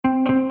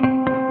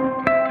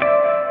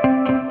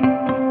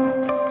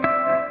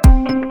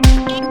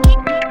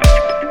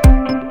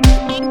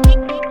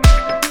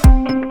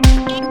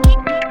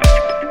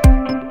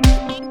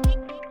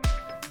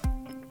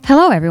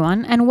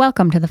everyone, and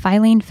welcome to the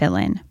Filene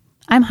Fill-In.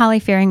 I'm Holly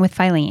Fearing with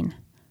Filene.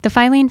 The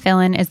Filene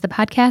Fill-In is the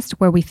podcast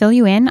where we fill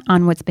you in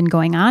on what's been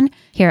going on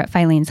here at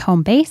Filene's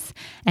home base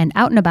and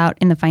out and about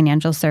in the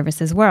financial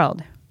services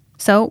world.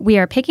 So we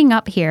are picking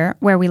up here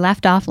where we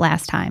left off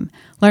last time,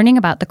 learning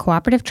about the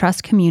cooperative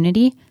trust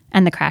community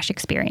and the crash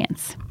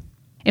experience.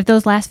 If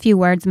those last few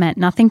words meant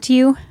nothing to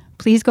you,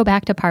 please go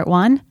back to part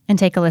 1 and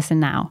take a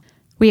listen now.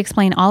 We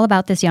explain all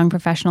about this young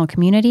professional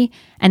community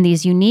and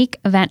these unique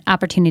event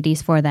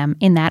opportunities for them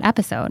in that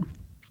episode.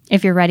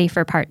 If you're ready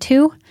for part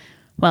 2,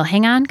 well,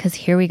 hang on, because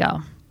here we go.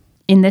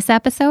 In this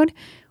episode,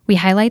 we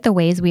highlight the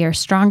ways we are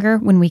stronger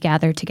when we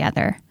gather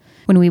together,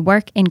 when we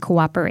work in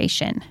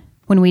cooperation,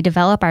 when we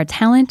develop our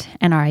talent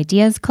and our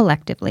ideas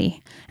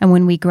collectively, and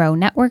when we grow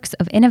networks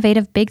of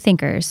innovative big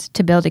thinkers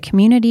to build a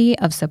community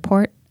of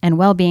support and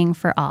well-being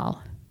for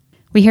all.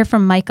 We hear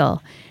from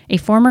Michael, a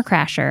former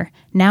crasher,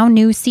 now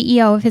new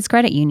CEO of his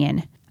credit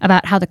union,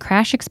 about how the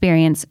crash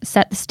experience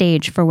set the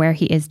stage for where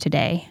he is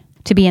today,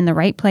 to be in the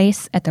right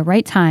place at the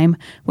right time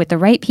with the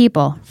right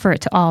people for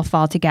it to all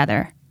fall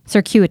together,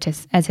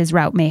 circuitous as his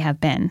route may have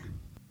been.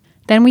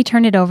 Then we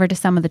turn it over to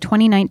some of the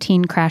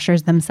 2019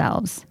 crashers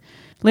themselves,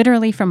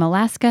 literally from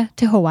Alaska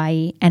to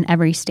Hawaii and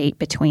every state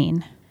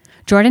between.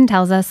 Jordan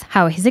tells us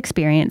how his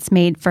experience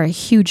made for a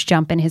huge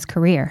jump in his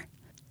career.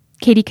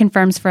 Katie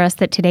confirms for us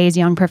that today's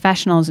young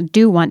professionals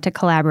do want to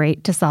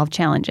collaborate to solve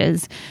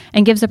challenges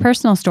and gives a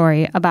personal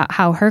story about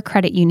how her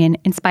credit union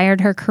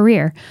inspired her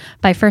career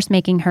by first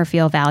making her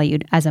feel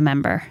valued as a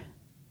member.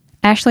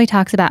 Ashley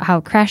talks about how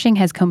crashing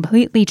has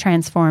completely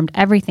transformed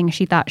everything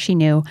she thought she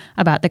knew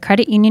about the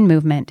credit union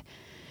movement.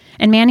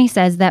 And Manny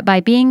says that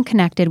by being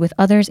connected with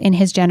others in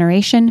his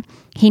generation,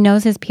 he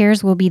knows his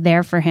peers will be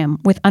there for him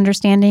with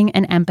understanding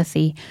and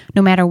empathy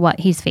no matter what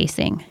he's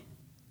facing.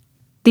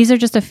 These are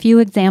just a few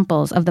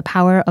examples of the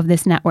power of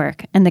this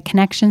network and the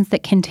connections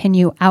that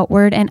continue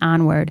outward and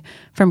onward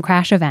from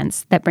crash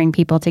events that bring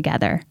people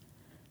together.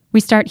 We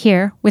start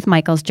here with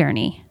Michael's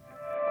journey.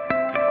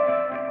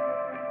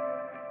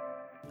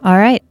 All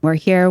right, we're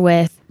here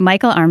with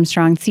Michael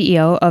Armstrong,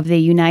 CEO of the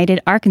United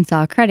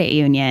Arkansas Credit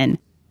Union.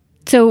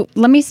 So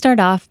let me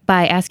start off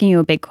by asking you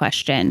a big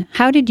question.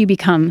 How did you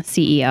become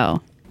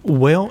CEO?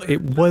 Well,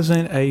 it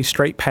wasn't a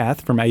straight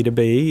path from A to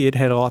B. It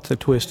had lots of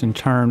twists and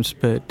turns,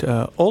 but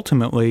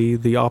ultimately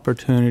the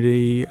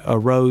opportunity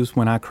arose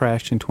when I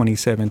crashed in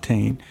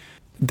 2017.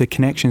 The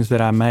connections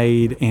that I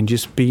made and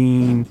just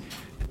being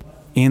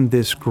in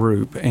this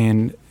group,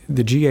 and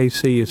the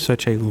GAC is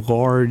such a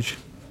large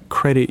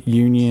credit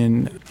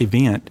union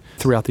event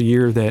throughout the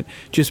year that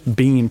just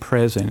being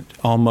present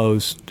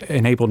almost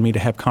enabled me to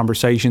have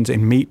conversations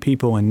and meet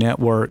people and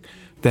network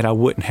that I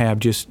wouldn't have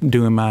just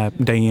doing my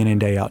day in and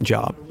day out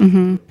job.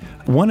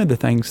 Mm-hmm. One of the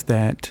things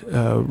that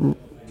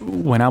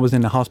when I was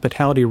in the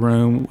hospitality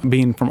room,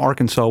 being from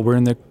Arkansas, we're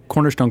in the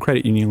Cornerstone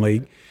Credit Union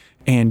League,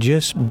 and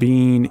just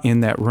being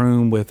in that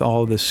room with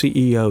all the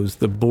CEOs,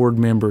 the board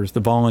members, the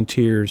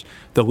volunteers,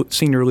 the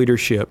senior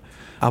leadership,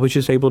 I was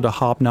just able to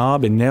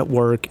hobnob and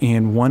network,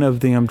 and one of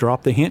them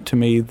dropped the hint to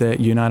me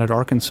that United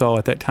Arkansas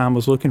at that time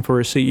was looking for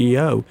a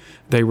CEO.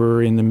 They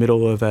were in the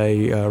middle of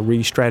a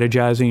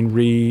re-strategizing,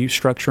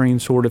 restructuring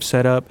sort of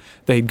setup.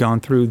 They'd gone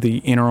through the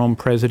interim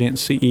president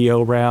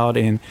CEO route,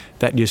 and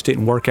that just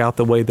didn't work out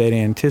the way they'd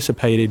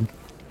anticipated.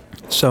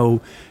 So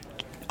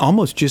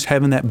almost just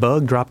having that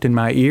bug dropped in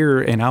my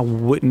ear, and I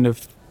wouldn't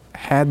have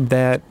had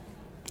that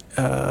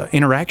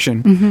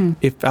interaction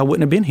if I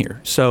wouldn't have been here.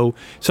 So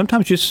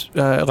sometimes just,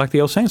 like the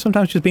old saying,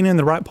 sometimes just being in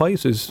the right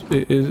place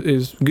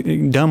is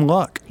dumb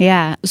luck.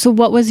 Yeah. So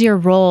what was your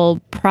role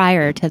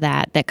prior to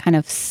that kind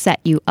of set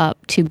you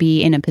up to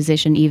be in a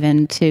position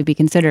even to be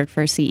considered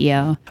for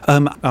CEO?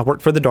 I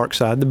worked for the dark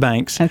side, the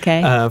banks,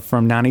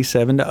 from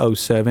 97 to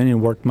 07,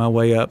 and worked my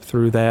way up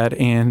through that.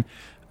 And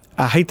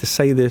I hate to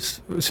say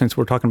this since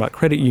we're talking about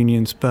credit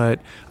unions, but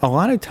a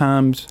lot of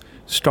times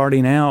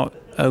starting out,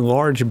 a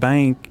large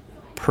bank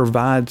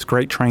provides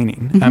great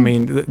training. Mm-hmm. I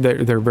mean,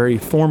 they're very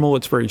formal.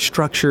 It's very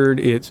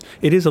structured. It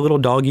is a little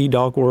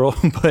dog-eat-dog world,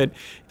 but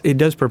it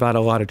does provide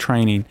a lot of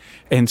training.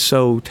 And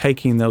so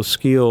taking those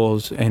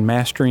skills and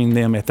mastering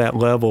them at that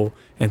level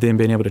and then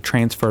being able to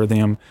transfer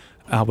them.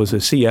 I was a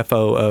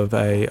CFO of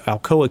a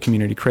Alcoa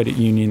Community Credit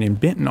Union in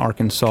Benton,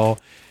 Arkansas,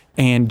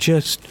 and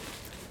just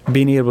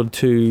being able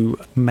to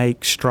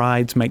make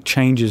strides, make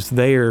changes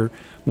there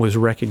was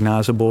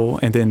recognizable,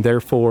 and then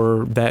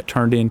therefore that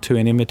turned into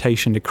an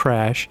invitation to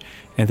crash,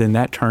 and then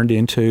that turned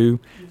into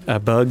a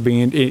bug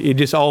being, it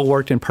just all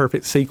worked in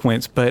perfect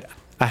sequence, but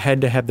I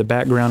had to have the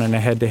background and I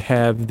had to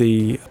have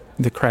the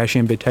crash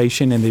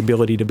invitation and the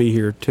ability to be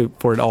here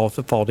for it all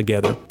to fall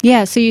together.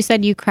 Yeah, so you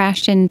said you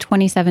crashed in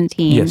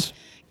 2017. Yes.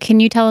 Can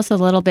you tell us a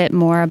little bit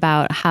more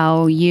about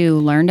how you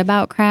learned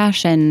about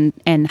crash and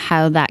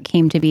how that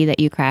came to be that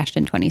you crashed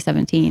in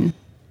 2017?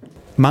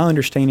 My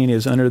understanding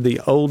is under the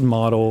old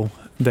model,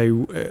 they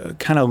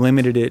kind of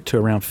limited it to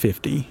around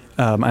 50.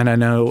 And I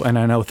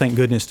know, thank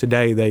goodness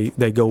today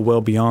they go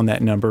well beyond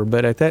that number.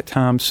 But at that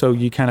time, so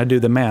you kind of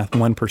do the math,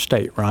 one per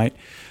state, right?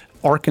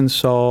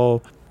 Arkansas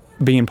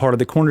being part of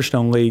the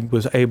Cornerstone League,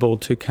 was able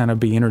to kind of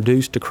be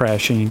introduced to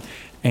crashing.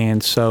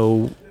 And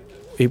so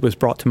it was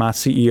brought to my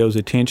CEO's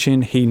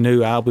attention. He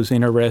knew I was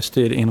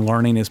interested in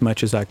learning as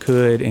much as I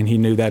could, and he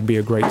knew that'd be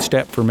a great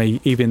step for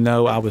me, even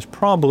though I was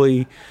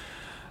probably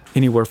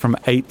anywhere from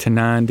 8 to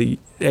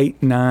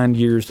 9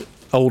 years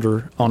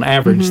older on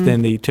average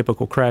than the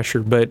typical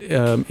crasher. But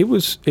it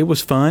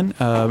was fun.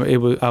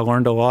 I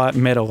learned a lot,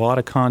 met a lot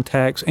of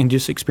contacts, and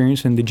just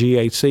experiencing the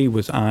GAC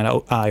was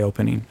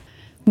eye-opening.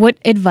 What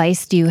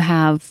advice do you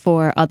have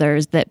for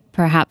others that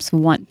perhaps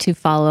want to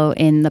follow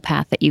in the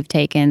path that you've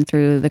taken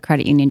through the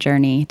credit union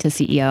journey to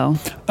CEO?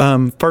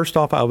 First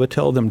off, I would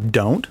tell them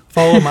don't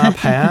follow my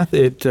path.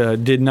 It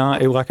did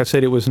not, like I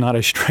said, it was not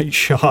a straight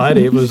shot.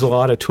 It was a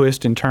lot of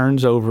twists and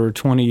turns over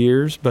 20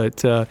 years.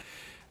 But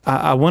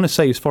I want to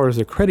say, as far as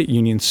the credit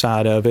union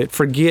side of it,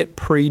 forget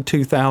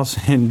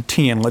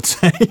pre-2010, let's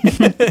say.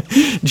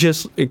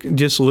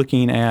 just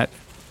looking at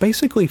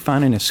basically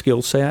finding a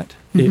skill set.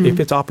 If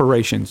it's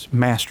operations,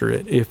 master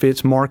it. If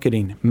it's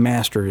marketing,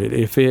 master it.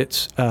 If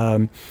it's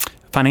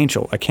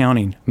financial,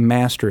 accounting,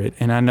 master it.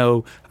 And I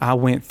know I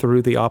went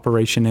through the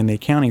operation and the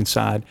accounting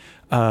side.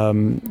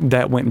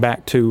 That went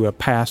back to a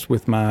past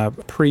with my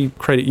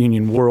pre-credit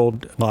union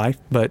world life.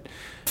 But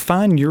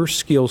find your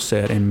skill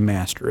set and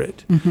master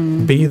it.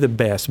 Be the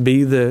best.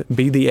 Be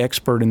the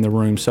expert in the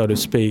room, so to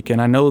speak.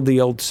 And I know the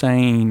old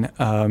saying,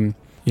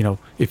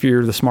 if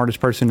you're the smartest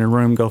person in the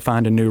room, go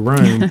find a new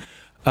room.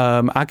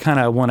 I kind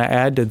of want to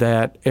add to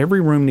that,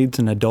 every room needs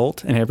an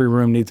adult and every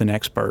room needs an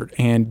expert.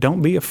 And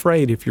don't be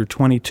afraid if you're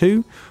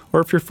 22 or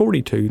if you're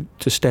 42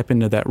 to step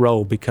into that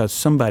role, because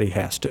somebody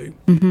has to.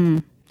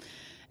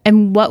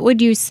 And what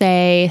would you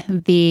say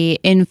the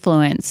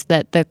influence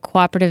that the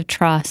cooperative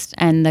trust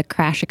and the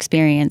crash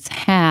experience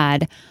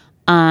had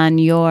on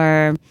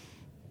your,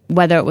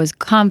 whether it was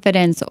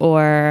confidence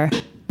or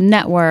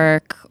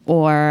network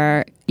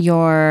or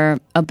your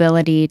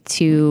ability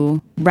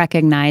to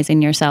recognize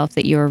in yourself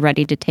that you were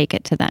ready to take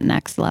it to that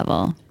next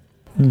level?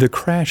 The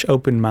crash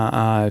opened my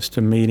eyes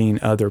to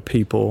meeting other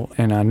people.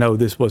 And I know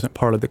this wasn't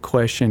part of the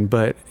question,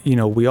 but,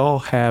 we all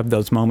have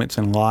those moments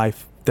in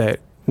life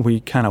that we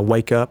kind of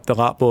wake up, the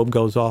light bulb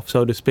goes off,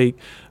 so to speak.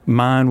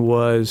 Mine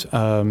was,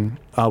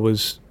 I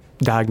was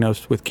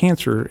diagnosed with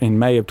cancer in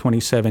May of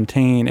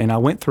 2017, and I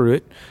went through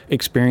it,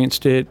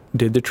 experienced it,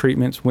 did the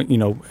treatments,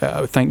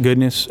 thank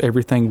goodness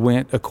everything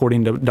went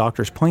according to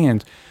doctor's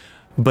plans.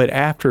 But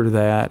after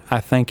that,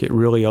 I think it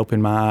really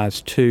opened my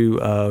eyes too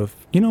of,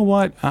 you know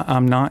what,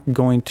 I'm not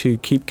going to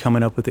keep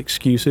coming up with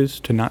excuses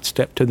to not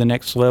step to the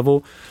next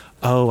level.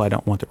 Oh, I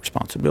don't want the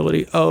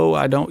responsibility. Oh,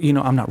 I don't,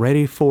 I'm not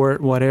ready for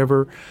it,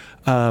 whatever.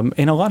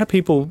 And a lot of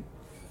people,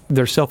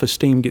 their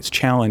self-esteem gets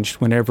challenged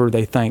whenever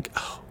they think,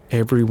 oh,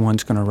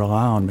 everyone's going to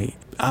rely on me.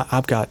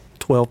 I've got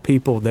 12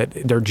 people that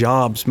their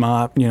jobs,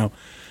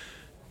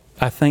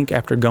 I think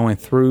after going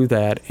through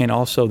that, and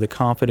also the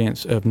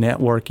confidence of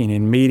networking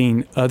and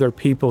meeting other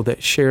people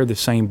that share the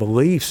same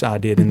beliefs I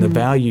did and the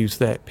values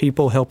that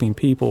people helping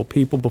people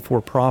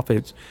before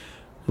profits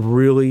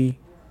really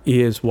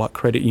is what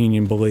credit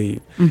union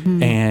believe.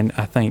 And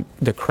I think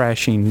the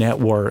crashing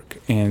network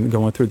and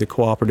going through the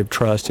cooperative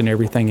trust and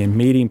everything and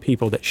meeting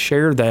people that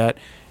share that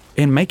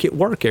and make it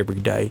work every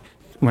day.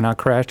 When I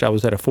crashed, I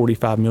was at a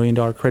 $45 million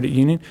credit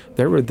union.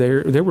 There were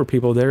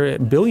people there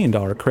at $1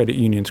 billion credit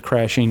unions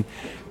crashing.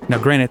 Now,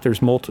 granted, there's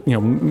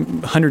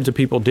hundreds of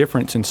people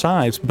difference in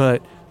size,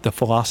 but the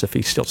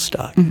philosophy still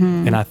stuck.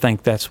 And I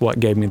think that's what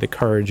gave me the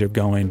courage of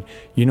going,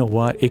 you know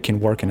what, it can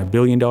work in a $1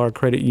 billion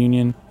credit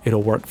union.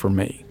 It'll work for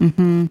me.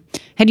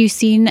 Had you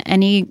seen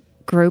any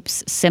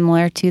groups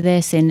similar to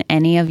this in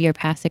any of your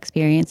past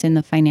experience in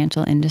the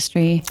financial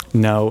industry?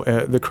 No,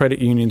 the credit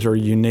unions are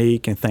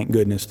unique, and thank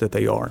goodness that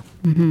they are.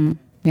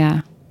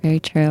 Yeah, very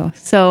true.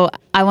 So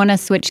I want to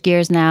switch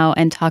gears now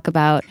and talk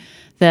about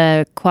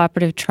the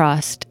cooperative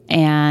trust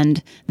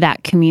and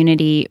that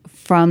community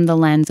from the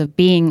lens of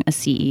being a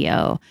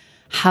CEO.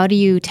 How do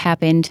you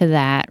tap into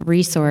that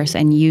resource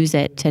and use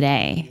it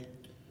today?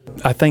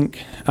 I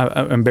think,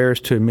 I'm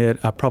embarrassed to admit,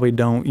 I probably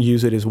don't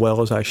use it as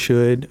well as I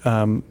should.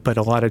 But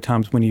a lot of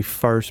times when you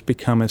first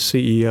become a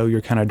CEO,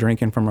 you're kind of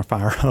drinking from a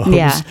fire hose.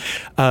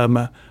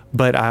 Yeah.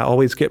 But I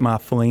always get my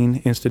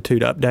Filene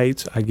Institute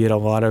updates. I get a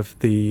lot of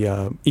the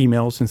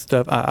emails and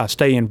stuff. I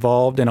stay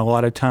involved, and a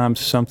lot of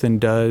times something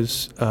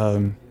does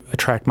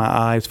attract my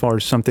eye as far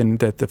as something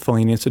that the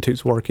Filene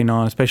Institute's working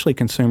on, especially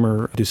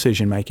consumer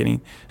decision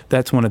making.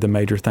 That's one of the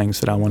major things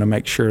that I want to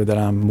make sure that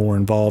I'm more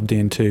involved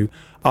into.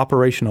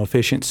 Operational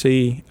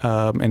efficiency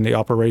and the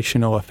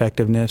operational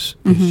effectiveness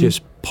is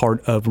just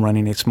part of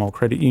running a small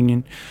credit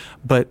union.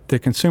 But the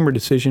consumer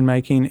decision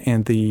making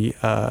and the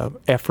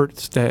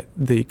efforts that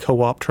the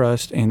Co-op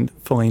Trust and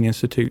Filene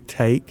Institute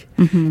take,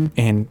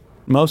 and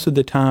most of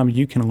the time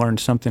you can learn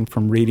something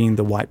from reading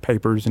the white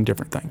papers and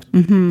different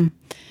things.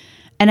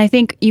 And I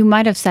think you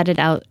might have said it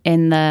out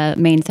in the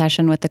main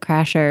session with the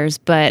Crashers,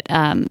 but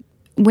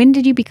when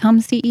did you become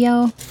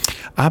CEO?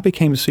 I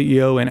became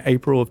CEO in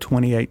April of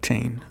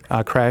 2018.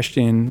 I crashed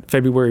in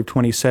February of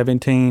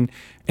 2017,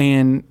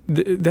 and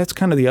that's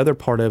kind of the other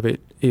part of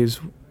it is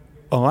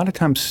a lot of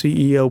times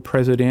CEO,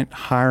 president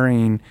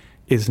hiring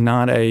is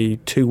not a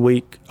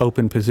 2-week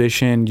open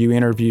position. You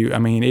interview. I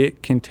mean,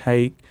 it can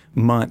take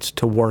months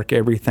to work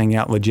everything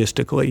out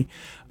logistically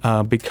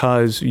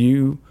because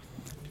you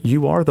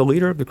are the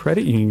leader of the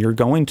credit union. You're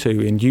going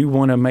to, and you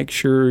want to make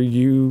sure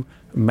you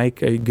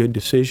make a good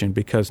decision,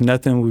 because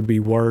nothing would be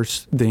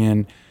worse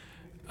than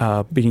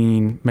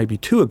being maybe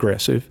too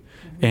aggressive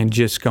and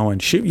just going,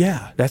 shoot,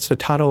 yeah, that's the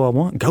title I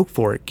want. Go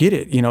for it. Get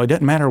it. You know, it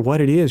doesn't matter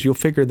what it is. You'll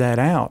figure that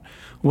out.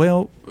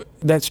 Well,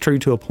 that's true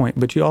to a point,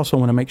 but you also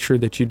want to make sure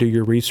that you do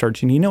your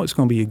research and you know it's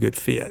going to be a good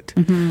fit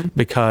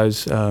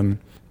because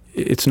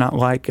it's not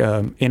like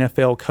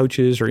NFL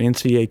coaches or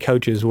NCAA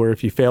coaches where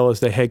if you fail as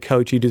the head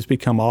coach, you just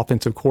become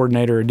offensive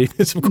coordinator or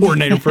defensive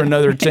coordinator for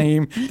another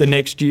team the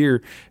next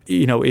year.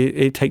 You know,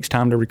 it takes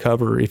time to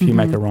recover if you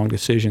make a wrong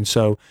decision.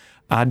 So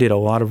I did a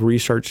lot of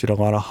research, did a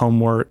lot of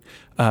homework,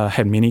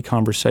 had many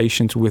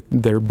conversations with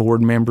their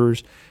board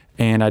members,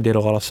 and I did a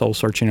lot of soul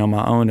searching on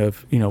my own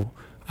of, you know,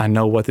 I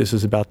know what this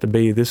is about to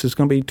be. This is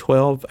going to be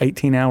 12,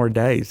 18-hour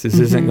days. This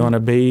isn't going to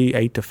be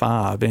 8 to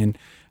 5. And,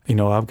 you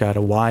know, I've got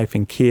a wife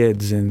and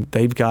kids, and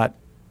they've got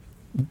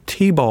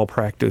T-ball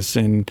practice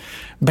and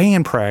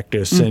band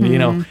practice, and you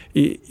know,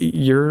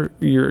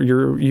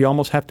 you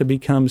almost have to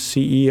become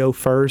CEO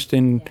first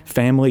and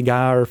family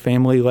guy or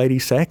family lady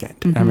second.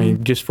 I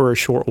mean, just for a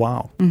short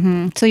while.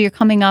 So you're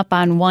coming up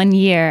on 1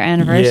 year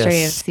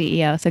anniversary of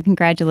CEO. So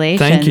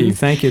congratulations.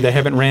 Thank you. They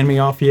haven't ran me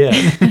off yet.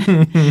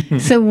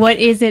 So what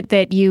is it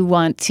that you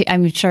want to?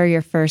 I'm sure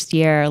your first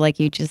year, like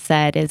you just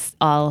said, is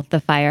all the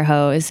fire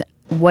hose.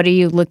 What are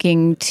you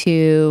looking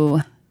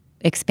to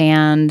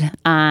expand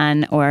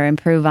on or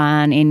improve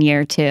on in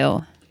year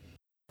 2?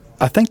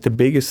 I think the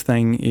biggest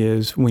thing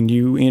is when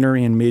you enter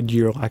in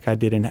mid-year like I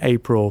did in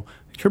April,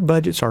 your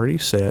budget's already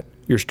set,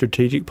 your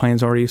strategic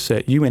plan's already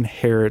set, you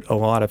inherit a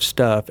lot of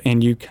stuff,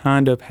 and you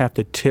kind of have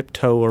to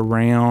tiptoe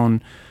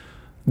around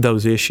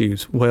those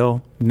issues.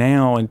 Well,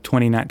 now in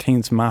 2019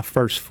 is my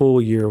first full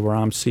year where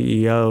I'm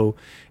CEO,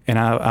 and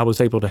I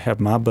was able to have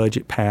my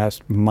budget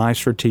passed, my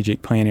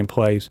strategic plan in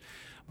place,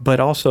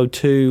 but also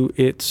too,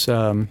 it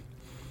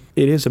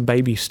is a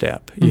baby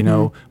step, you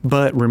know.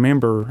 But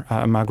remember,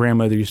 my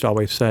grandmother used to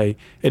always say,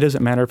 it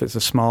doesn't matter if it's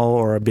a small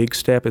or a big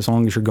step as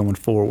long as you're going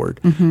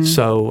forward.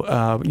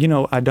 So, you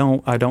know, I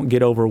don't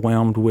get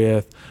overwhelmed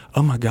with,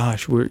 oh my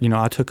gosh,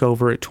 I took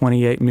over at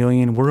 28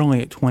 million. We're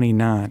only at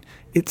 29.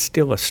 It's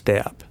still a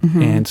step.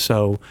 And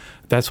so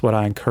that's what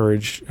I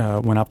encourage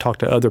when I've talked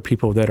to other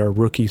people that are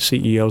rookie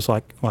CEOs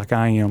like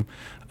I am,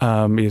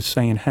 is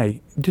saying,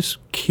 hey, just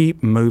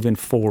keep moving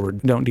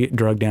forward. Don't get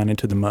drugged down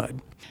into the mud.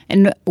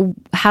 And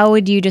how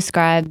would you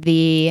describe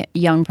the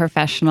young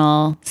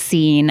professional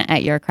scene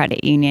at your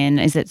credit union?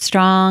 Is it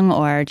strong,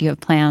 or do you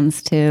have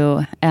plans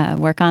to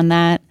work on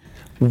that?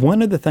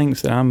 One of the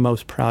things that I'm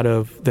most proud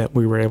of that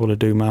we were able to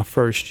do my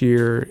first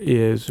year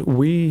is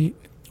we're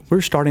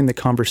starting the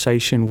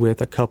conversation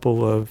with a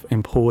couple of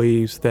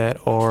employees that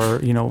are,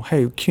 you know,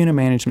 hey, CUNA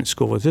Management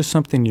School, is this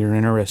something you're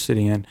interested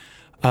in?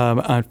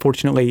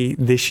 Unfortunately,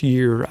 this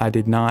year I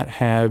did not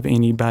have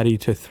anybody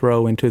to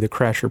throw into the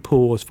Crasher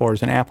pool as far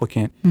as an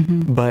applicant,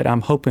 but I'm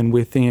hoping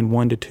within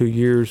 1 to 2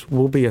 years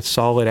we'll be a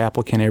solid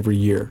applicant every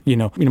year. You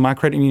know, my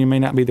credit union may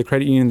not be the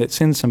credit union that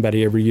sends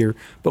somebody every year,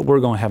 but we're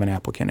going to have an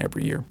applicant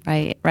every year.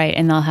 Right,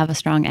 and they'll have a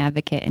strong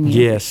advocate in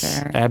you. Yes,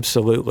 sure.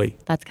 Absolutely.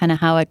 That's kind of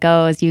how it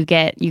goes. You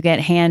get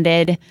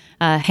handed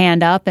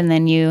hand up, and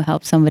then you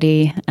help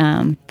somebody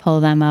pull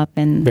them up.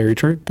 And very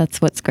true. That's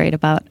what's great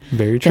about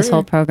this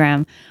whole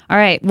program. All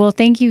right. Well,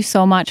 thank you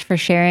so much for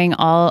sharing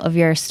all of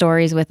your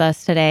stories with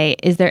us today.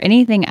 Is there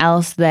anything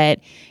else that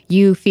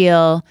you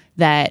feel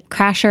that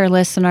Crasher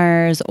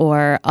listeners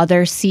or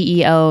other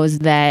CEOs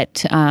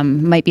that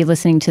might be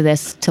listening to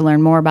this to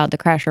learn more about the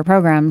Crasher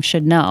program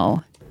should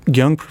know?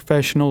 Young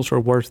professionals are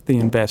worth the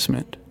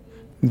investment.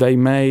 They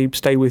may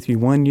stay with you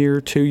 1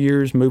 year, 2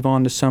 years, move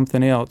on to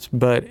something else,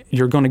 but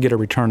you're going to get a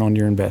return on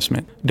your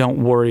investment.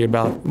 Don't worry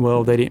about,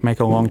 well, they didn't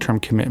make a long-term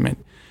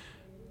commitment.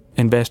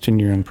 Invest in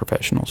your young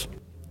professionals.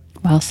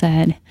 Well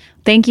said.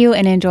 Thank you,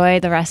 and enjoy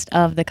the rest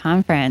of the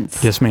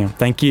conference. Yes, ma'am.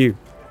 Thank you.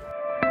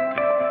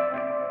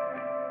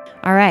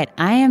 All right.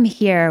 I am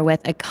here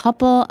with a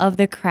couple of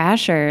the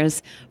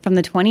Crashers from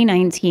the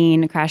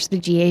 2019 Crash the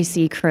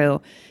GAC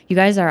crew. You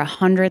guys are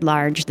 100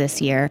 large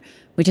this year,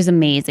 which is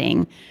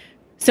amazing.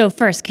 So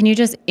first, can you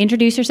just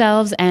introduce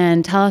yourselves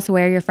and tell us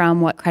where you're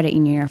from, what credit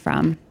union you're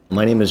from?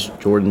 My name is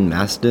Jordan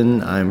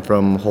Maston. I'm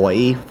from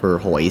Hawaii for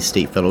Hawaii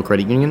State Federal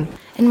Credit Union.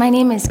 And my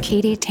name is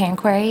Katie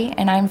Tanquary,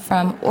 and I'm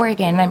from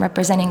Oregon. I'm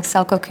representing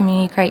Selco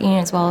Community Credit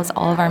Union as well as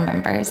all of our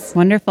members.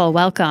 Wonderful.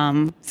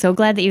 Welcome. So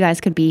glad that you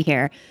guys could be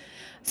here.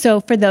 So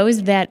for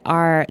those that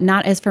are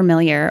not as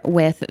familiar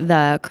with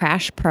the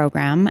Crash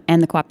program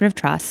and the Cooperative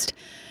Trust,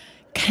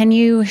 can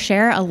you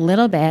share a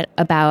little bit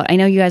about, I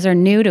know you guys are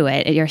new to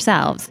it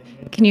yourselves,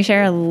 can you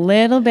share a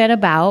little bit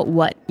about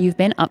what you've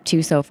been up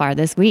to so far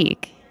this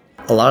week?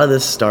 A lot of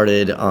this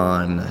started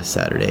on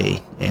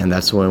Saturday, and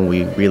that's when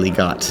we really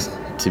got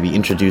to be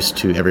introduced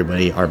to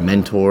everybody, our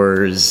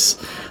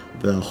mentors,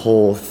 the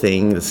whole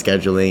thing, the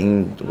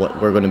scheduling,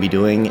 what we're going to be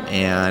doing.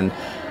 And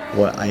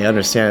what I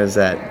understand is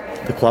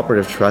that the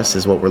cooperative trust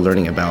is what we're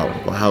learning about,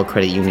 how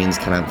credit unions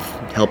kind of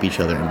help each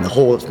other, and the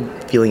whole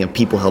feeling of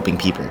people helping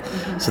people.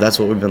 So that's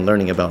what we've been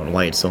learning about and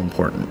why it's so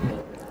important.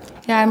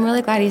 Yeah, I'm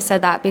really glad you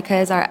said that,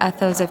 because our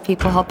ethos of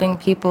people helping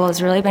people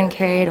has really been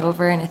carried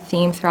over in a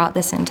theme throughout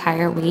this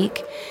entire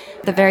week.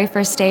 The very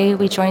first day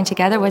we joined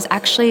together was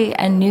actually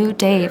a new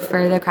day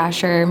for the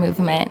Crasher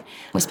movement.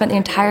 We spent the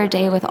entire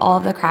day with all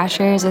of the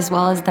Crashers as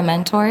well as the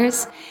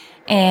mentors.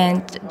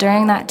 And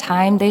during that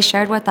time, they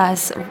shared with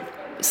us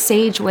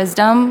sage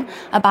wisdom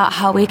about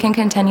how we can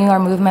continue our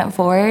movement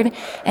forward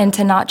and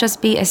to not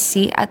just be a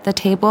seat at the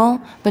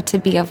table, but to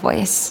be a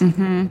voice.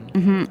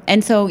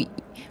 And so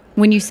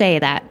when you say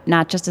that,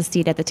 not just a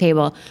seat at the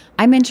table,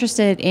 I'm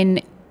interested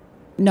in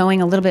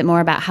knowing a little bit more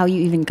about how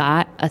you even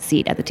got a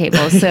seat at the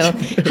table. So,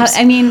 that's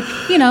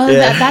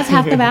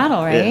half the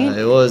battle, right?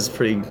 Yeah, it was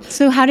pretty.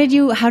 So how did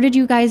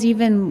you guys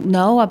even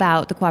know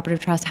about the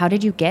Cooperative Trust? How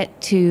did you get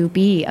to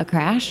be a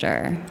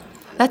Crasher?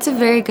 That's a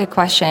very good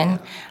question.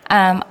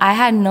 I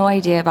had no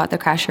idea about the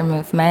Crasher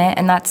movement,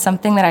 and that's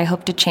something that I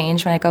hope to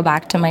change when I go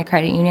back to my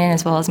credit union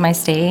as well as my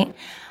state.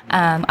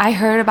 I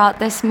heard about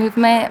this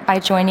movement by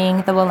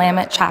joining the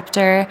Willamette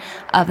chapter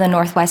of the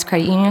Northwest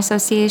Credit Union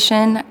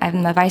Association.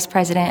 I'm the vice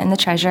president and the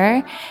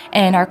treasurer,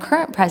 and our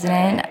current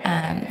president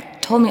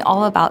told me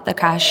all about the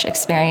Crash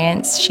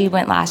experience. She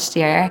went last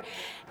year,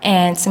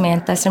 and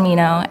Samantha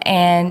Cermino,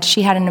 and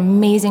she had an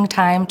amazing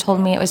time, told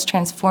me it was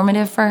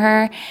transformative for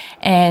her,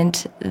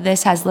 and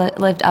this has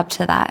lived up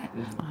to that.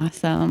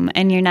 Awesome.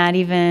 And you're not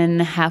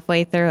even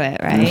halfway through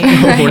it, right?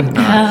 No, we're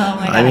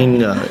not. I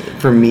mean,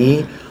 for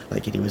me,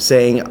 like he was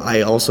saying,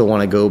 I also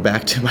want to go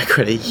back to my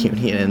credit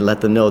union and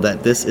let them know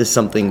that this is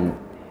something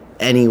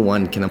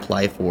anyone can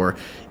apply for.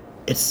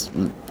 It's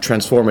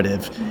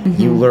transformative.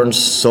 You learn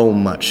so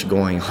much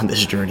going on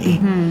this journey.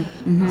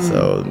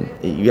 So,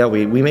 yeah,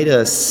 we made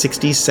a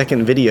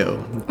 60-second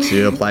video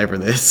to apply for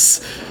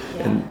this.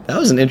 And that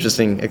was an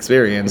interesting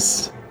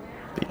experience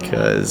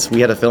because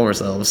we had to film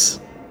ourselves.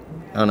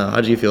 I don't know, how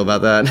did you feel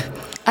about that?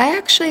 I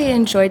actually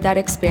enjoyed that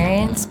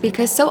experience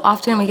because so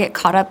often we get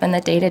caught up in the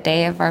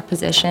day-to-day of our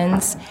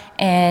positions,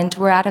 and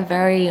we're at a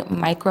very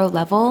micro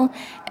level,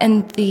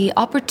 and the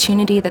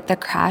opportunity that the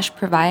Crash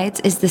provides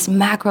is this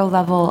macro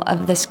level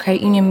of this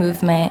credit union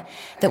movement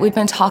that we've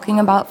been talking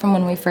about from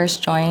when we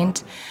first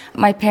joined.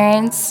 My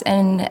parents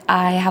and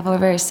I have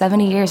over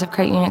 70 years of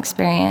credit union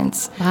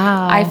experience.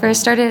 Wow. I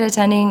first started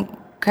attending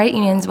credit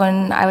unions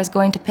when I was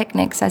going to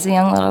picnics as a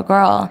young little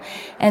girl.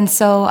 And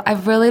so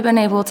I've really been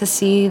able to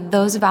see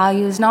those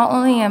values not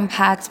only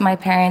impact my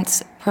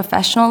parents'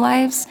 professional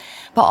lives,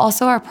 but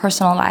also our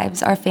personal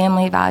lives, our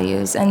family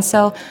values. And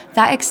so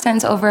that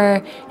extends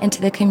over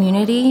into the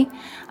community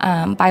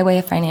by way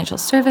of financial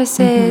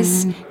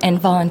services and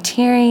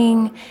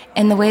volunteering,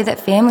 and the way that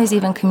families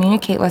even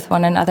communicate with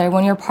one another.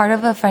 When you're part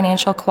of a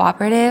financial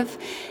cooperative,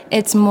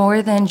 it's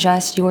more than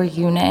just your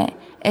unit.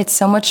 It's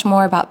so much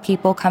more about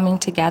people coming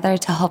together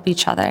to help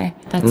each other.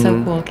 That's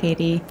so cool,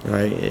 Katie.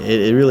 Right,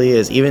 it really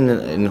is. Even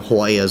in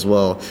Hawaii as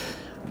well,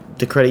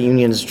 the credit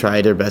unions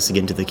try their best to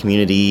get into the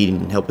community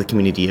and help with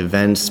community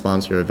events,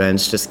 sponsor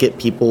events, just get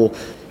people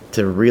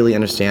to really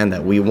understand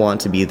that we want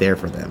to be there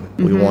for them.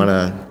 We want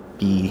to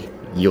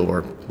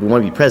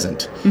be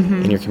present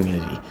in your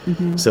community.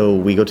 So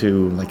we go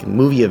to like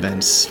movie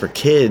events for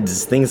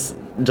kids, things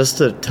just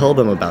to tell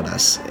them about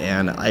us.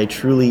 And I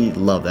truly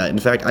love that. In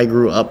fact, I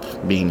grew up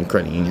being in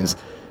credit unions,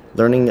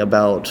 learning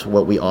about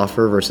what we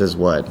offer versus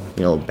what,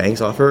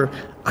 banks offer.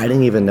 I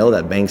didn't even know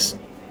that banks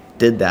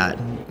did that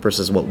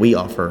versus what we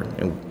offer.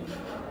 And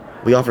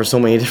we offer so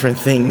many different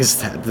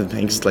things that the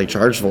banks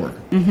charge for.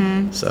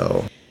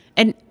 So.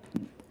 And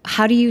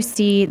how do you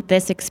see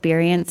this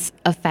experience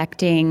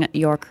affecting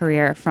your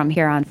career from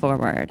here on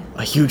forward?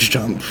 A huge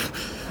jump.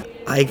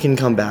 I can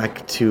come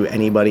back to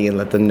anybody and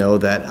let them know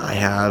that I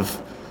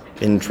have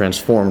been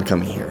transformed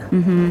coming here,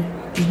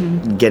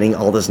 getting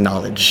all this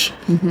knowledge.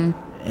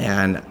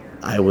 And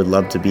I would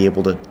love to be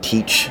able to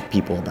teach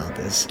people about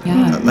this,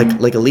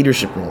 like a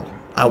leadership role.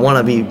 I want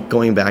to be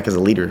going back as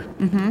a leader.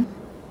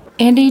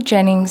 Andy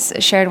Jennings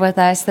shared with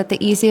us that the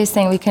easiest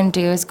thing we can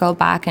do is go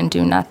back and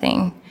do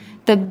nothing.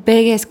 The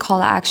biggest call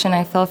to action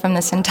I feel from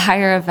this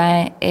entire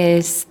event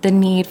is the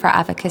need for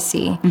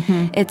advocacy.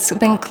 It's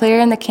been clear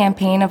in the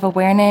campaign of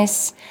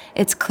awareness.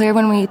 It's clear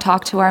when we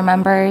talk to our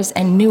members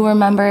and newer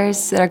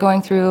members that are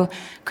going through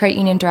credit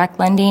union direct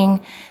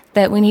lending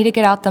that we need to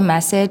get out the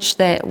message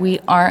that we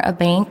aren't a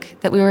bank,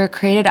 that we were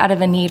created out of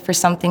a need for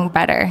something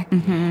better.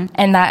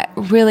 And that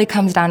really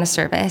comes down to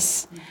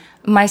service.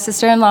 My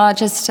sister-in-law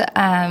just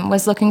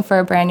was looking for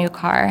a brand new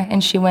car,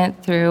 and she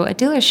went through a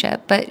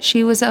dealership, but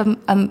she was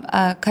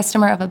a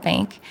customer of a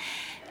bank,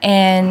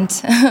 and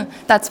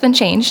that's been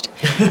changed.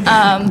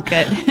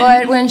 Good.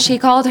 But when she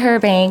called her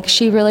bank,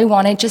 she really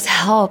wanted just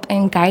help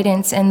and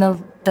guidance in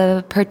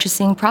the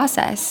purchasing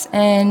process.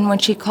 And when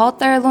she called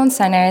their loan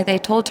center, they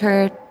told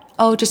her,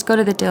 "Oh, just go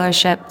to the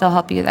dealership; they'll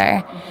help you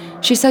there."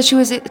 She said she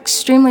was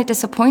extremely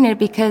disappointed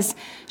because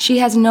she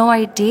has no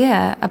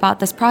idea about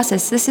this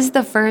process. This is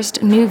the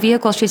first new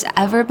vehicle she's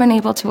ever been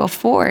able to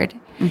afford.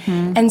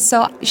 And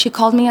so she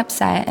called me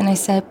upset, and I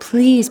said,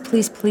 please,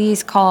 please,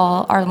 please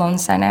call our loan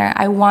center.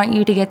 I want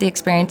you to get the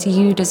experience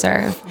you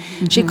deserve.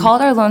 She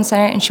called our loan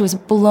center, and she was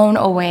blown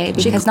away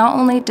because not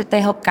only did they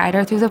help guide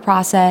her through the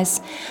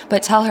process,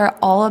 but tell her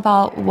all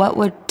about what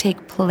would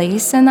take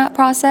place in that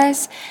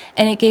process.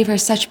 And it gave her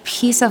such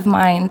peace of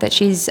mind that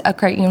she's a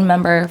credit union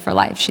member for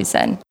life, she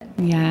said.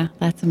 Yeah,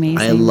 that's amazing.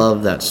 I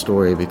love that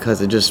story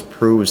because it just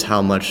proves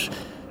how much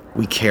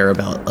we care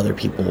about other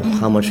people,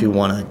 how much we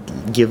want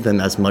to give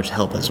them as much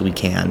help as we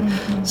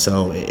can.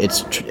 So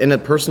it's in the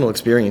personal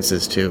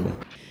experiences too.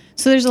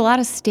 So there's a lot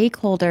of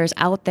stakeholders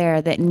out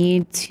there that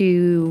need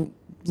to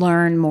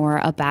learn more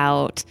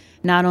about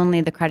not only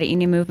the credit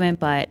union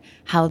movement, but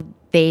how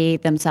they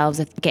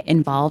themselves, if they get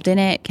involved in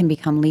it, can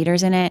become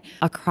leaders in it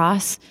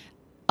across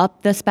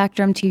up the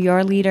spectrum to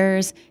your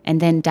leaders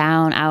and then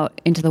down out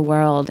into the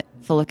world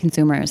full of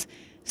consumers.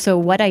 So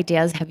what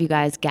ideas have you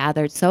guys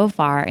gathered so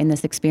far in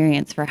this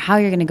experience for how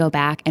you're going to go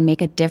back and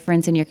make a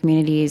difference in your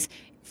communities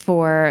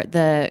for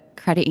the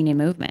credit union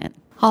movement?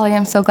 Holly,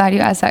 I'm so glad you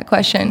asked that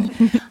question.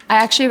 I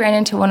actually ran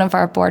into one of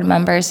our board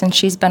members, and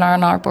she's been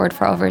on our board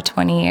for over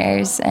 20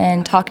 years.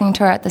 And talking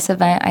to her at this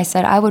event, I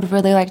said, I would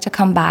really like to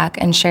come back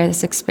and share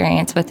this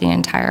experience with the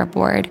entire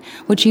board.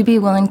 Would you be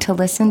willing to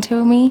listen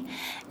to me?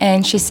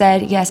 And she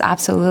said, yes,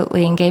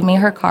 absolutely, and gave me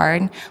her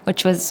card,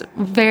 which was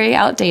very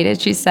outdated,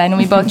 she said, and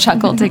we both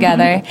chuckled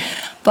together.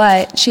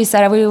 But she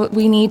said,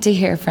 we need to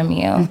hear from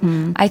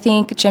you. I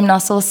think Jim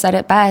Nussle said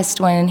it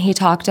best when he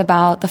talked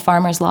about the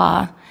farmer's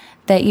law,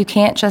 that you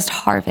can't just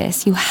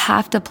harvest. You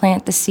have to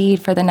plant the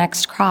seed for the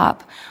next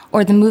crop,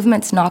 or the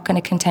movement's not going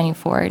to continue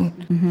forward.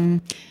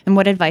 And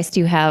what advice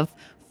do you have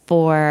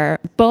for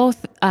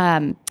both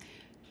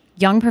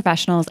young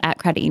professionals at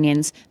credit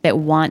unions that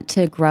want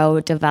to grow,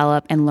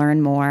 develop, and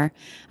learn more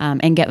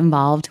and get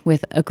involved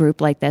with a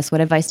group like this?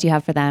 What advice do you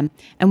have for them?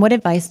 And what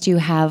advice do you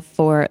have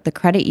for the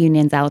credit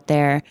unions out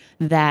there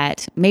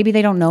that maybe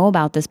they don't know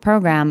about this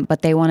program,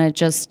 but they want to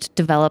just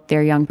develop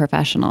their young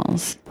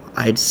professionals?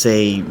 I'd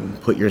say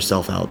put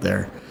yourself out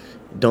there.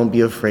 Don't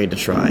be afraid to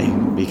try,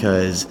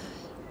 because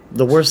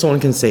the worst someone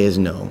can say is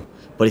no.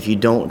 But if you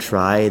don't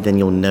try, then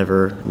you'll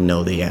never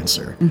know the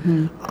answer.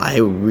 I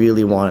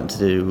really want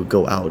to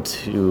go out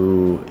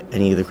to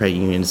any of the credit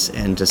unions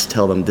and just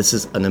tell them this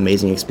is an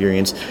amazing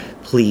experience.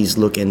 Please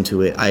look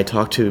into it. I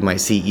talked to my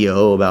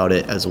CEO about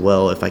it as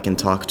well, if I can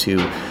talk to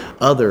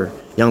other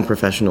young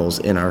professionals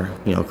in our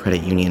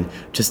credit union,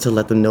 just to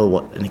let them know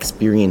what an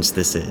experience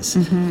this is,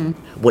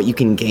 what you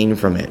can gain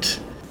from it.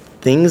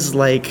 Things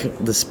like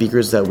the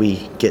speakers that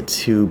we get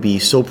to be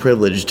so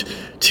privileged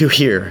to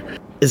hear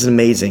is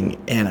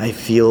amazing, and I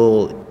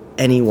feel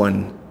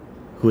anyone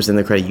who's in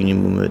the credit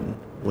union movement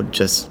would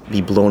just be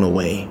blown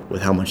away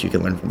with how much you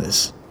can learn from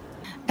this.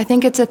 I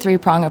think it's a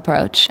three-prong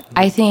approach.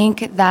 I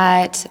think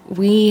that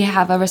we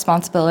have a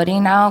responsibility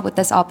now with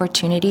this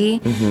opportunity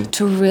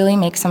to really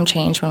make some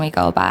change when we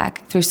go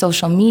back through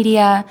social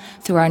media,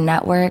 through our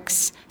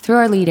networks, through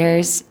our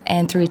leaders,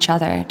 and through each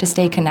other to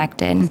stay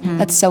connected.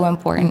 That's so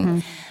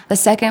important. The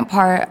second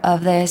part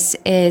of this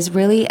is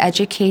really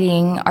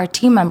educating our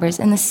team members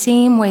in the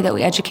same way that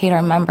we educate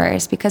our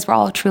members, because we're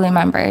all truly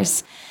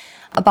members,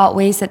 about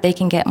ways that they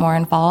can get more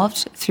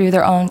involved through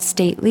their own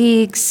state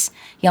leagues,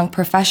 young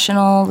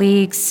professional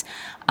leagues,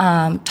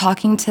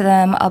 talking to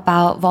them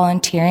about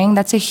volunteering.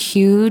 That's a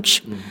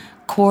huge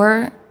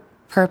core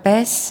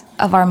purpose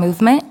of our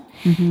movement.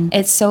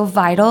 It's so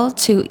vital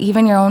to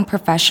even your own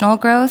professional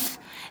growth,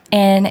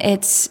 and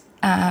it's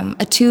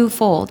a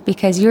twofold,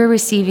 because you're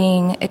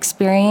receiving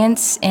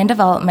experience and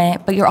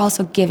development, but you're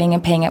also giving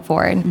and paying it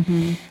forward.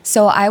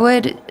 So I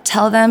would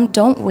tell them,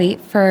 don't wait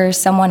for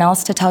someone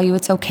else to tell you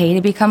it's okay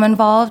to become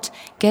involved.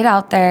 Get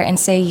out there and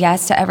say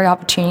yes to every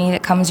opportunity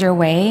that comes your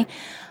way.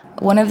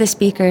 One of the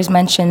speakers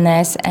mentioned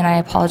this, and I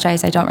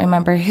apologize, I don't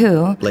remember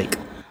who.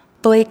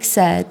 Blake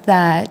said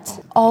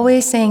that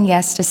always saying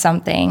yes to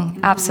something.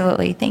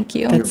 Absolutely, thank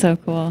you. That's so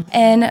cool.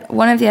 And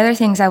one of the other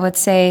things I would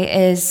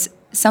say is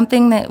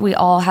something that we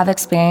all have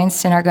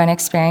experienced and are going to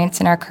experience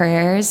in our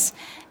careers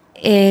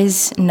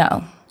is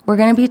no. We're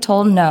going to be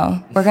told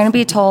no. We're going to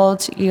be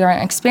told you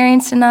aren't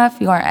experienced enough,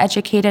 you aren't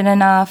educated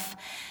enough,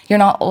 you're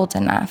not old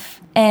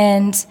enough.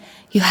 And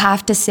you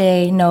have to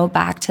say no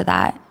back to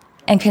that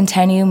and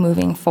continue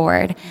moving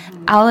forward.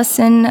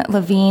 Allison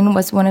Levine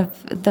was one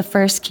of the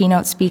first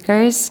keynote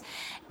speakers.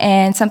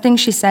 And something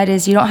she said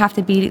is, you don't have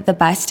to be the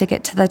best to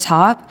get to the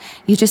top.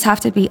 You just have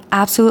to be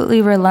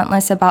absolutely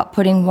relentless about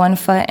putting one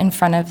foot in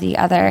front of the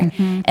other.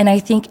 And I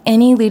think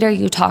any leader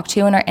you talk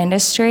to in our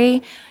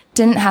industry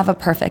didn't have a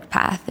perfect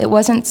path. It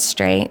wasn't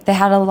straight. They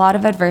had a lot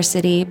of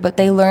adversity, but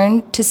they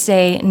learned to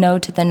say no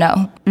to the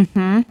no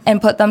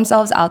and put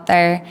themselves out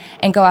there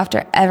and go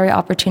after every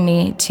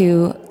opportunity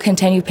to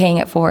continue paying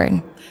it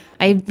forward.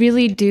 I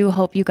really do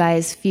hope you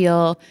guys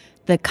feel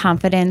the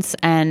confidence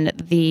and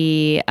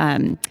the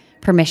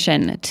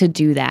permission to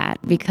do that,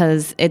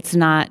 because it's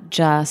not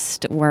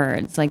just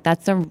words. Like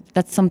that's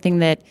something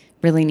that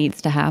really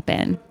needs to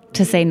happen,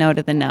 to say no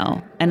to the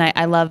no. And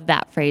I love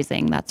that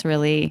phrasing. That's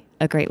really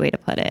a great way to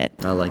put it.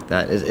 I like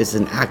that. It's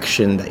an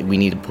action that we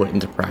need to put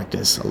into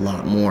practice a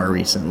lot more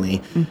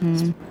recently.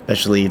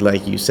 Especially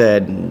like you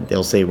said,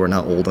 they'll say we're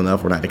not old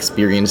enough, we're not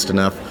experienced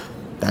enough.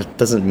 That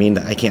doesn't mean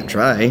that I can't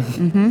try.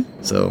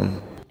 So.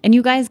 And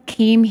you guys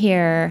came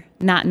here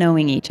not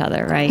knowing each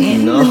other, right?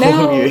 No.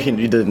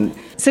 You didn't.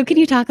 So can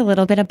you talk a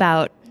little bit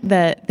about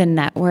the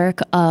network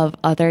of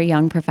other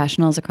young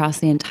professionals across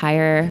the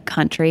entire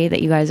country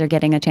that you guys are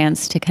getting a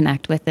chance to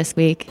connect with this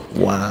week?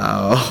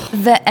 Wow.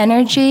 The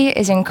energy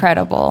is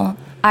incredible.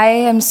 I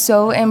am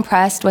so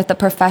impressed with the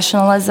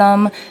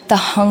professionalism, the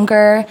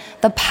hunger,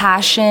 the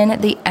passion,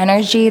 the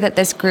energy that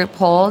this group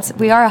holds.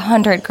 We are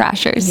 100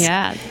 Crashers.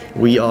 Yeah.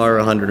 We are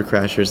 100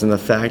 Crashers, and the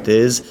fact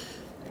is,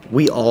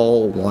 we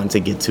all want to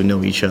get to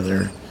know each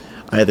other,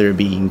 either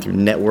being through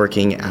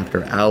networking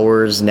after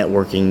hours,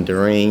 networking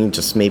during,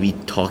 just maybe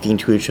talking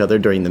to each other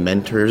during the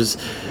mentors.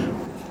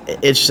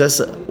 It's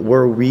just, we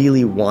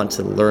really want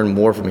to learn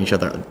more from each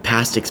other,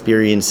 past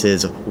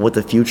experiences, what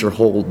the future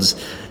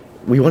holds.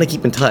 We want to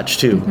keep in touch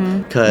too,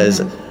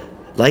 because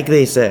like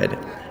they said,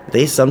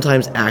 they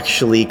sometimes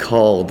actually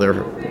call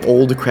their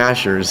old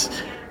Crashers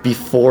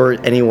before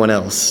anyone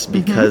else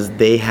because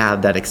they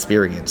have that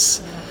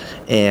experience.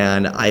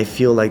 And I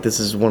feel like this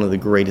is one of the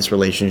greatest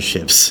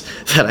relationships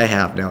that I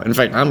have now. In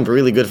fact, I'm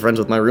really good friends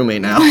with my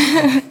roommate now.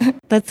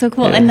 That's so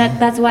cool. And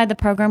that's why the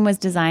program was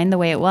designed the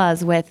way it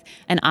was, with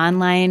an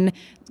online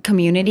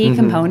community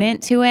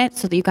component to it,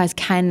 so that you guys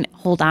can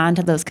hold on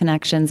to those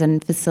connections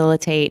and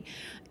facilitate,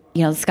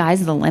 the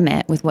sky's the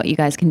limit with what you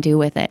guys can do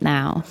with it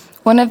now.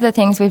 One of the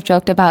things we've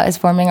joked about is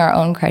forming our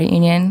own credit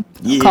union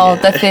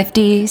called the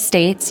 50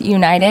 States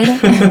United.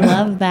 I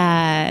love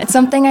that.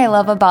 Something I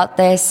love about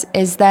this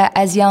is that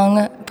as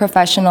young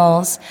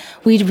professionals,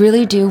 we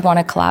really do want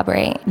to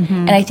collaborate.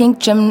 And I think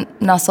Jim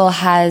Nussle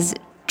has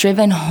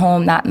driven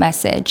home that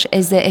message,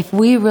 is that if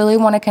we really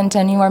want to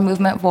continue our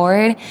movement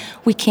forward,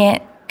 we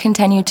can't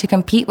continue to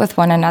compete with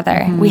one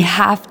another. We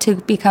have to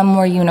become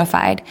more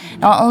unified,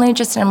 not only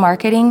just in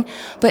marketing,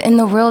 but in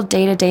the real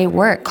day-to-day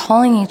work,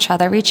 calling each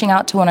other, reaching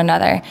out to one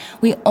another.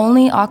 We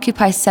only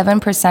occupy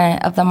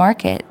 7% of the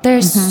market.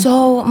 There's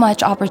so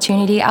much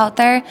opportunity out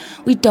there.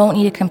 We don't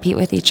need to compete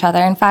with each other.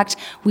 In fact,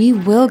 we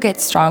will get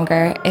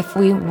stronger if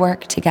we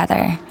work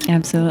together.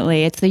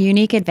 Absolutely. It's the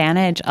unique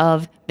advantage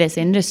of this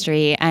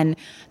industry, and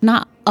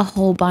not a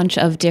whole bunch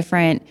of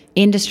different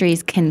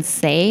industries can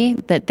say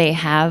that they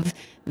have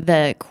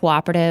the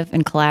cooperative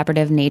and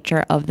collaborative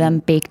nature of them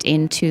baked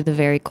into the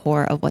very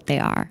core of what they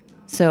are.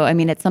 So, I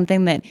mean, it's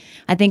something that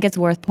I think it's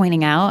worth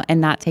pointing out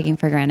and not taking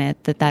for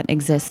granted that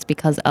exists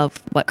because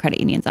of what credit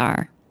unions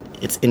are.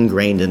 It's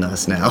ingrained in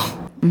us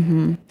now.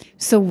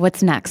 So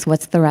what's next?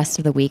 What's the rest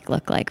of the week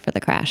look like for the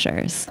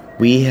Crashers?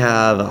 We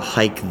have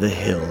Hike the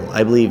Hill.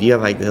 I believe you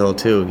have Hike the Hill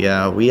too.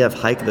 Yeah, we have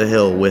Hike the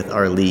Hill with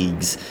our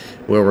leagues,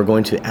 where we're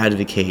going to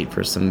advocate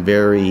for some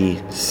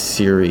very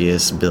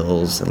serious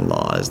bills and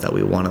laws that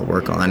we want to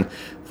work on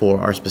for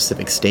our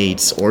specific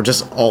states, or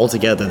just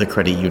altogether the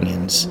credit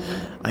unions.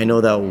 I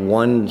know that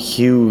one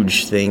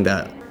huge thing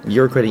that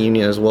your credit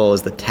union as well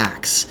is the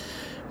tax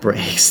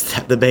breaks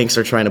that the banks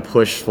are trying to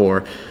push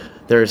for.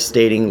 They're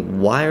stating,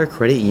 why are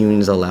credit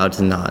unions allowed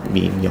to not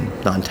be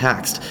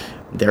non-taxed?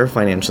 They're a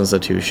financial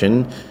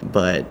institution,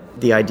 but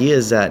the idea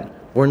is that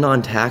we're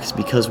non-taxed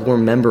because we're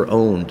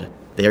member-owned.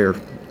 They're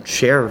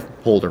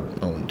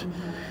shareholder-owned.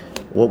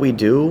 What we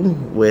do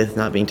with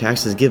not being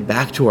taxed is give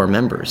back to our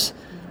members.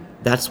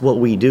 That's what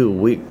we do.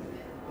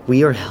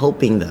 We are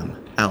helping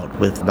them out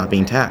with not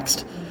being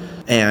taxed,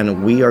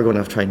 and we are going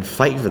to try and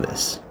fight for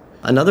this.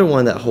 Another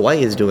one that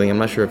Hawaii is doing, I'm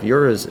not sure if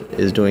yours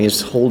is doing,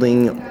 is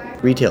holding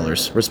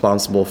retailers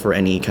responsible for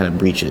any kind of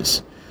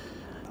breaches.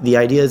 The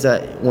idea is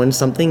that when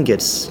something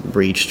gets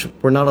breached,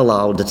 we're not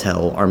allowed to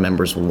tell our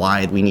members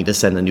why we need to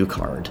send a new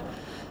card.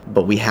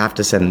 But we have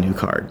to send a new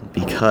card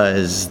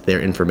because their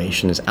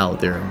information is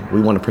out there.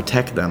 We want to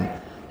protect them.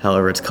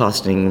 However, it's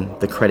costing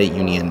the credit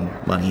union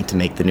money to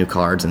make the new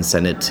cards and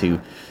send it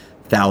to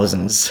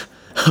thousands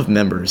of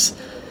members.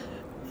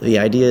 The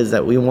idea is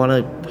that we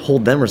want to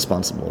hold them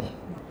responsible.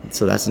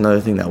 So that's another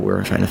thing that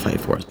we're trying to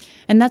fight for.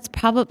 And that's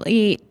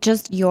probably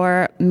just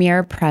your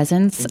mere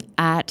presence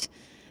at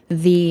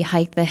the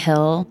Hike the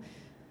Hill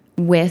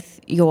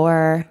with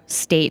your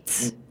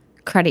state's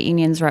credit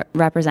unions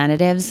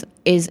representatives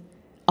is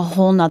a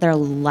whole nother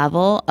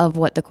level of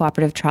what the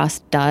Cooperative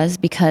Trust does,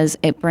 because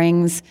it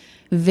brings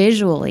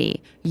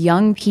visually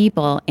young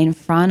people in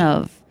front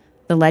of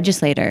the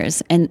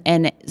legislators, and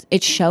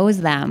it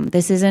shows them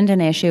this isn't an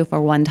issue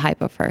for one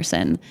type of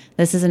person.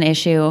 This is an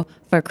issue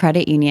for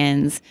credit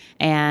unions,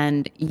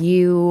 and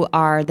you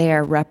are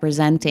there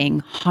representing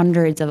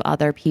hundreds of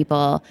other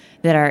people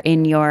that are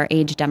in your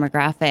age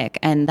demographic,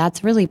 and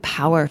that's really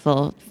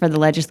powerful for the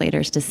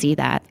legislators to see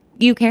that.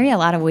 You carry a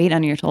lot of weight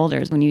on your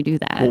shoulders when you do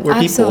that. Well, we're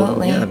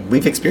Absolutely. people. Yeah,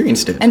 we've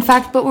experienced it. In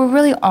fact, but we're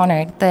really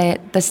honored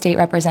that the state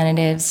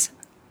representatives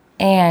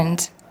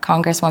and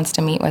Congress wants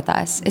to meet with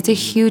us. It's a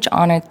huge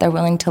honor that they're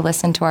willing to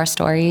listen to our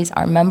stories,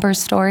 our members'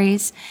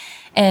 stories,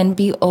 and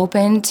be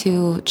open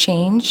to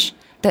change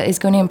that is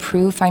going to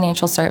improve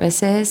financial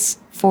services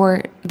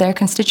for their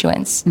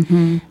constituents,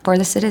 for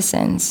the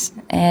citizens.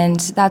 And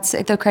that's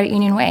the credit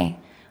union way.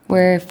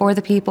 We're for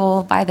the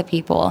people, by the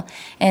people.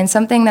 And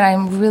something that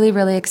I'm really,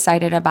 really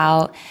excited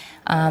about,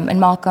 and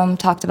Malcolm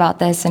talked about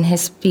this in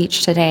his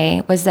speech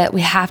today, was that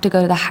we have to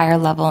go to the higher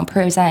level and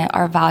present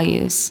our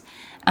values.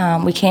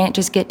 We can't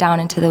just get down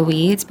into the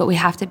weeds, but we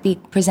have to be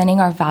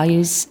presenting our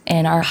values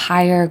and our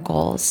higher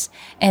goals.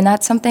 And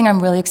that's something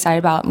I'm really excited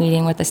about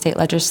meeting with the state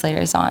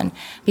legislators on,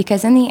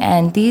 because in the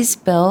end, these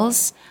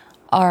bills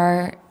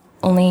are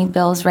only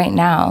bills right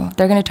now.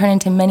 They're going to turn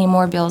into many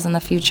more bills in the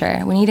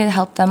future. We need to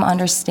help them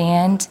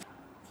understand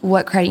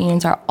what credit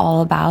unions are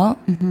all about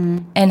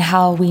and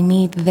how we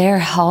need their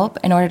help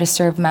in order to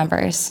serve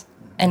members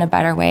in a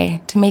better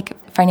way, to make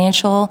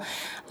financial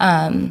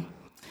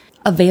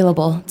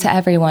available to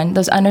everyone,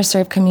 those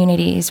underserved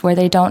communities where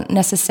they don't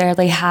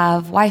necessarily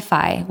have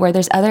Wi-Fi, where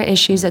there's other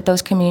issues that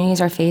those communities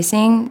are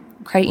facing.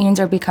 Credit unions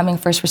are becoming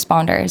first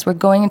responders. We're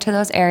going into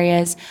those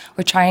areas.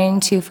 We're trying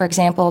to, for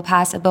example,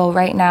 pass a bill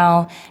right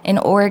now in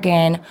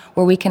Oregon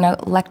where we can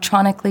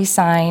electronically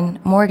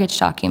sign mortgage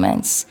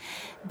documents.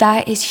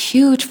 That is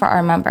huge for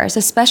our members,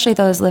 especially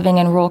those living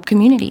in rural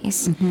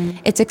communities.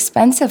 It's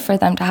expensive for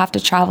them to have to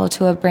travel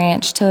to a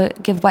branch to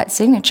give wet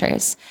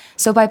signatures.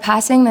 So by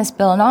passing this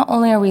bill, not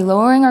only are we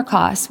lowering our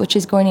costs, which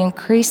is going to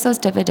increase those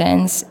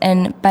dividends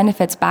and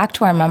benefits back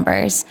to our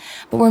members,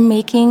 but we're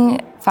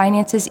making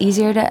finances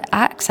easier to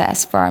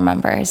access for our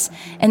members.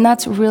 And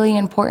that's really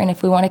important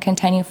if we want to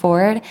continue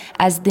forward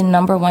as the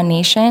 #1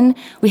 nation.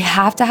 We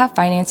have to have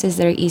finances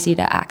that are easy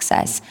to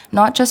access,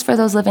 not just for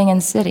those living in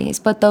cities,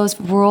 but those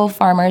rural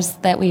farmers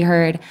that we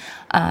heard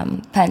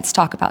Pence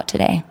talk about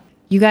today.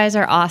 You guys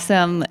are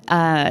awesome.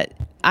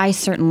 I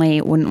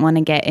certainly wouldn't want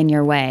to get in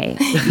your way.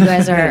 You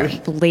guys are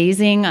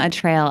blazing a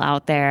trail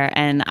out there,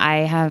 and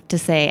I have to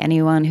say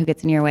anyone who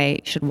gets in your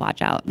way should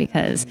watch out,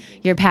 because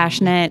you're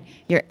passionate,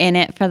 you're in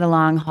it for the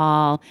long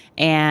haul,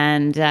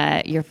 and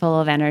you're full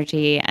of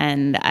energy,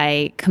 and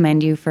I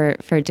commend you for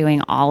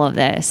doing all of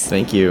this.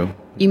 Thank you.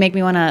 You make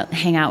me want to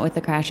hang out with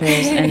the Crashers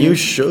and You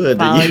should.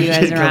 follow you should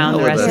guys come around out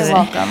the with rest of us. it. You're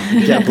welcome. You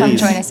Yeah, can come please.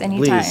 join us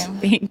anytime.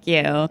 Thank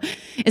you.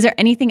 Is there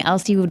anything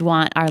else you would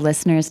want our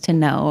listeners to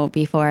know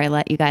before I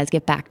let you guys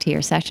get back to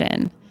your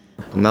session?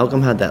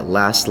 Malcolm had that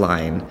last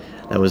line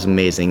that was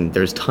amazing.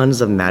 There's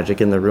tons of magic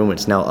in the room.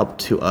 It's now up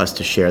to us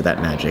to share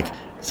that magic.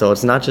 So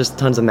it's not just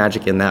tons of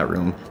magic in that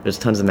room. There's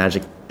tons of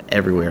magic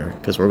everywhere,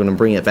 because we're going to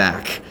bring it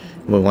back.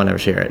 We want to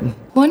share it.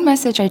 One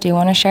message I do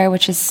want to share,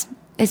 which is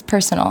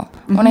personal.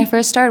 When I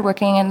first started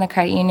working in the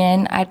credit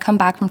union, I'd come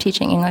back from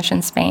teaching English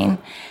in Spain,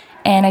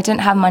 and I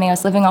didn't have money. I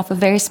was living off a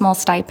very small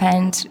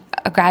stipend,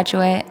 a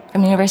graduate from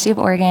the University of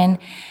Oregon,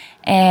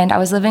 and I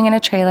was living in a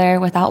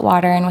trailer without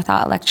water and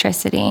without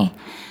electricity.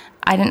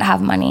 I didn't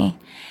have money.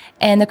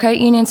 And the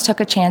credit unions took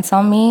a chance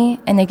on me,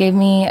 and they gave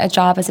me a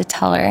job as a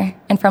teller.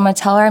 And from a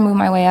teller, I moved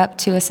my way up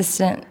to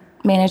assistant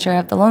manager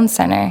of the loan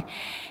center.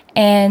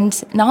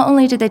 And not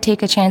only did they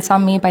take a chance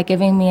on me by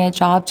giving me a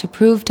job to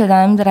prove to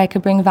them that I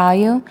could bring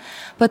value,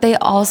 but they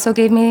also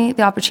gave me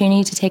the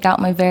opportunity to take out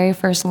my very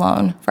first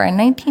loan for a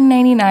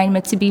 1999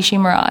 Mitsubishi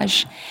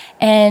Mirage.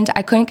 And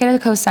I couldn't get a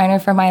co-signer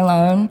for my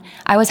loan.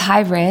 I was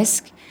high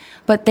risk,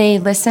 but they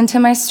listened to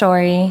my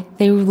story,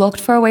 they looked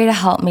for a way to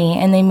help me,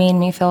 and they made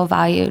me feel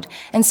valued.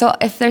 And so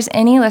if there's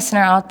any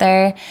listener out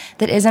there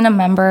that isn't a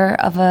member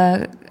of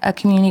a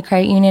community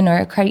credit union or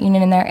a credit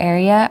union in their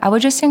area, I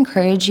would just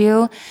encourage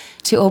you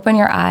to open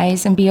your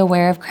eyes and be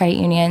aware of credit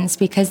unions,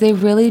 because they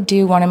really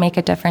do want to make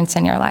a difference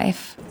in your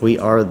life. We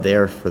are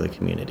there for the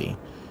community,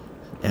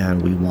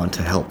 and we want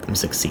to help them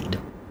succeed.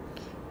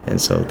 And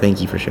so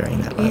thank you for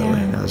sharing that, by the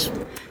way. That was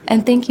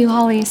And thank you,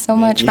 Holly, so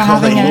much you, for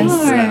having Holly. us.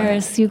 Of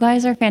course. You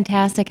guys are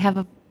fantastic. Have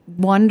a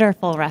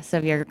wonderful rest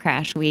of your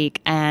Crash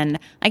Week, and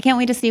I can't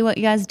wait to see what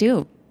you guys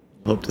do.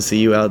 Hope to see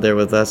you out there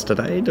with us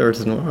tonight or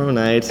tomorrow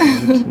night.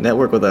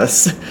 Network with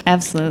us.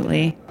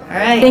 Absolutely. All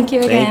right. Thank you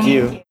again. Thank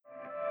you.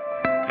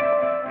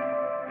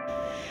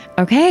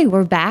 Okay,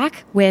 we're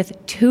back with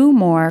 2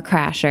 more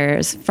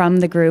Crashers from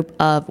the group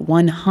of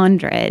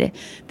 100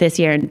 this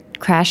year in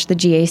Crash the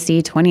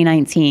GAC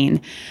 2019.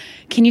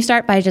 Can you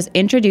start by just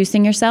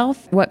introducing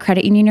yourself, what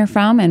credit union you're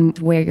from, and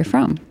where you're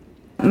from?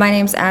 My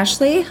name's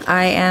Ashley.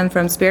 I am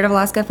from Spirit of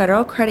Alaska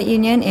Federal Credit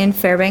Union in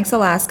Fairbanks,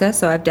 Alaska,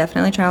 so I've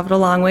definitely traveled a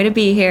long way to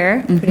be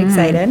here. Pretty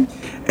excited.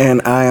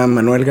 And I am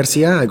Manuel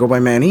Garcia. I go by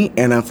Manny,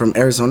 and I'm from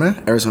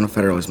Arizona. Arizona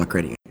Federal is my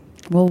credit union.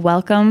 Well,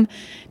 welcome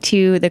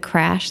to the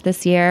Crash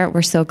this year.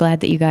 We're so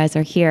glad that you guys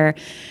are here.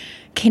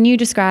 Can you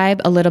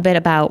describe a little bit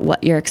about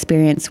what your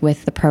experience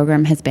with the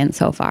program has been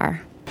so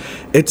far?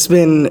 It's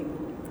been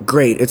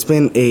great. It's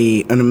been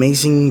an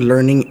amazing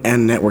learning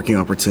and networking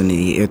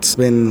opportunity. It's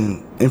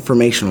been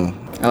informational.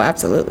 Oh,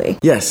 absolutely.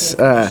 Yes,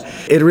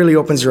 it really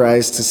opens your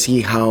eyes to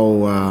see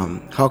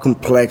how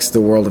complex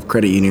the world of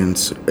credit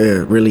unions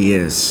really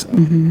is.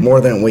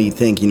 More than what you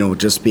think,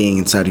 just being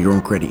inside of your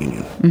own credit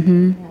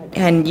union.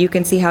 and you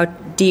can see how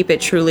deep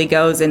it truly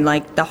goes in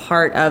like the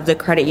heart of the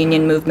credit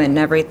union movement and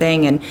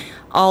everything, and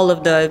all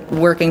of the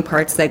working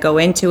parts that go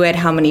into it,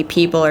 how many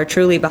people are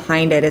truly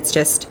behind it.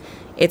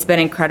 It's been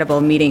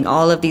incredible meeting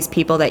all of these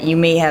people that you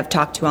may have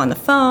talked to on the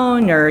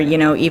phone or,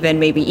 even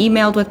maybe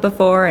emailed with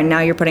before, and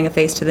now you're putting a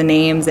face to the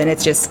names, and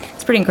it's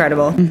pretty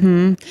incredible.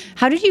 Mm-hmm.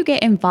 How did you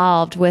get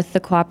involved with the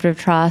Cooperative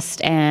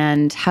Trust,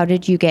 and how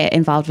did you get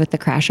involved with the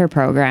Crasher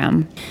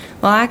program?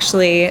 Well,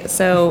 actually,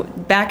 so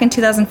back in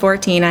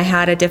 2014, I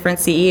had a different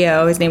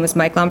CEO. His name was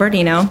Mike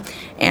Lombardino,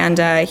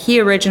 and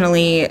he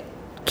originally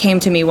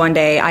came to me one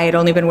day. I had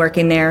only been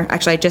working there.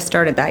 Actually, I just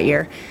started that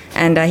year.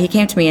 And he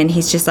came to me and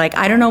he's just like,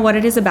 I don't know what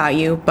it is about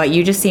you, but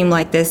you just seem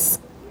like this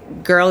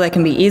girl that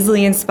can be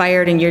easily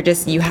inspired, and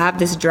you have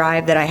this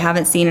drive that I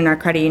haven't seen in our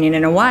credit union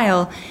in a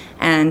while.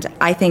 And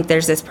I think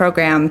there's this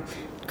program,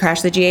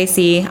 Crash the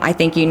GAC. I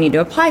think you need to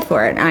apply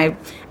for it. And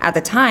at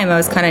the time, I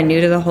was kind of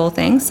new to the whole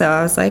thing. So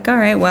I was like, all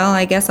right, well,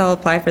 I guess I'll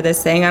apply for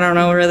this thing. I don't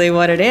know really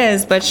what it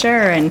is, but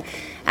sure. And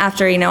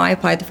after, I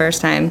applied the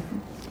first time,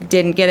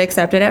 didn't get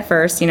accepted at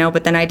first,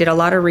 but then I did a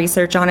lot of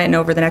research on it, and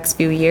over the next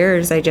few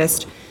years, I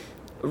just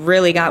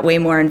really got way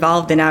more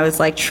involved, and I was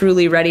like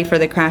truly ready for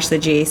the Crash the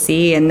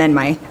GAC. And then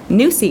my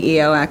new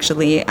CEO,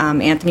 actually,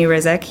 Anthony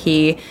Rizek,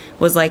 he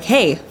was like,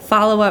 hey,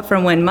 follow up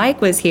from when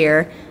Mike was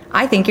here.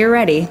 I think you're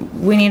ready.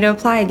 We need to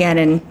apply again.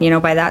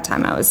 And, by that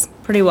time I was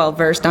pretty well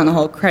versed on the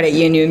whole credit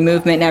union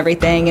movement and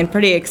everything, and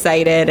pretty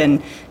excited.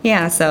 And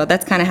yeah, so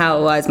that's kind of how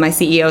it was. My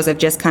CEOs have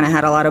just kind of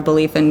had a lot of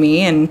belief in me,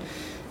 and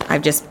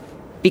I've just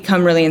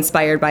become really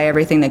inspired by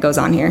everything that goes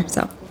on here.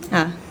 So,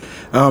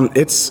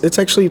 it's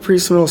actually a pretty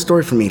similar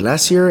story for me.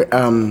 Last year,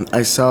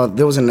 I saw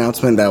there was an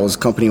announcement that was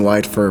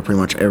company-wide for pretty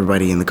much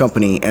everybody in the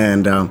company,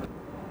 and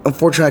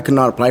unfortunately, I could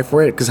not apply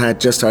for it because I had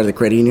just started the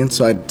credit union,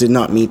 so I did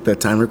not meet the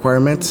time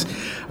requirements.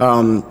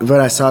 But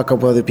I saw a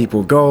couple other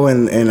people go,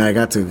 and I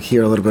got to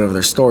hear a little bit of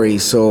their story,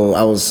 so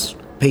I was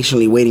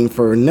patiently waiting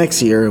for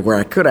next year where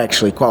I could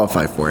actually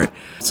qualify for it.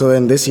 So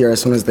then this year,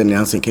 as soon as the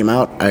announcement came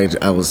out,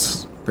 I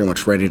was pretty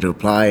much ready to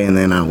apply, and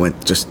then I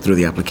went just through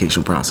the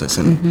application process,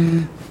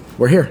 and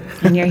we're here.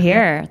 And you're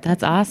here.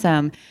 That's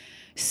awesome.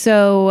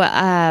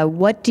 So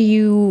what do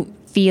you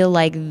feel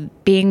like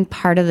being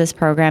part of this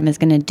program is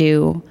going to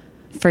do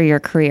for your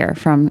career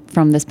from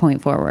this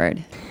point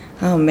forward?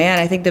 Oh man,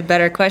 I think the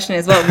better question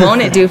is, what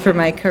won't it do for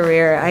my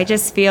career? I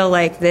just feel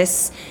like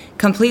this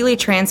completely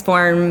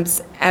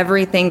transforms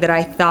everything that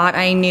I thought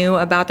I knew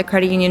about the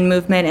credit union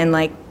movement, and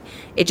like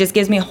it just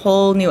gives me a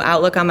whole new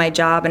outlook on my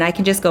job, and I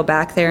can just go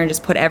back there and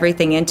just put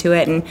everything into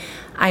it. And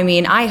I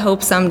mean, I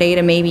hope someday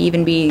to maybe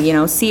even be,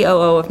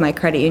 COO of my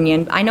credit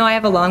union. I know I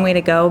have a long way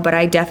to go, but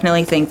I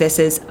definitely think this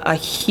is a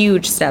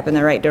huge step in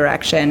the right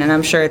direction, and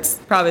I'm sure it's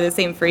probably the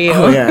same for you.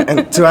 Oh yeah,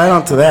 and to add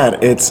on to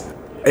that,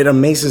 it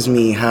amazes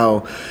me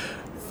how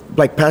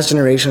like past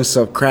generations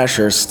of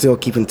crashers still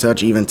keep in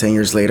touch even 10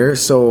 years later.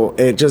 So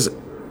it just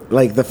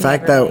like the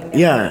fact that,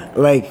 yeah,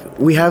 like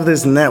we have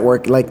this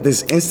network, like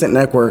this instant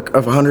network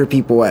of 100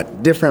 people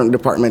at different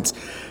departments,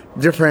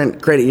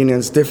 different credit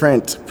unions,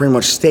 different pretty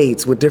much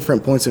states with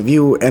different points of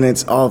view, and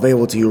it's all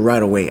available to you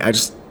right away. I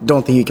just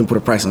don't think you can put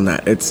a price on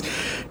that. It's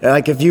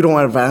like if you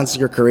don't advance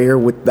your career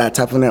with that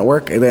type of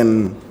network,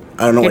 then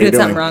I don't know what you're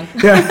doing. Something wrong.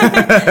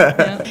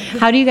 Yeah.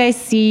 How do you guys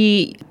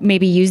see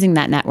maybe using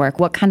that network?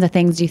 What kinds of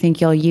things do you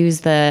think you'll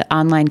use the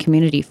online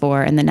community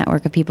for and the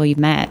network of people you've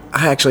met?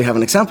 I actually have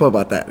an example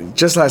about that.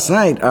 Just last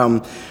night,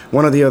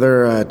 one of the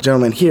other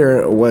gentlemen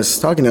here was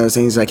talking to us,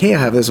 and he's like, hey, I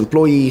have this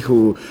employee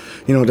who,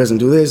 doesn't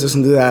do this,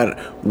 doesn't do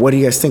that. What do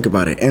you guys think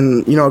about it?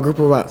 And, a group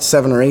of about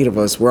 7 or 8 of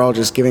us, we're all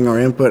just giving our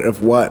input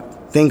of what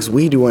things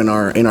we do in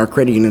our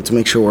credit union to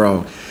make sure we're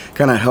all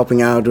kind of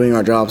helping out, doing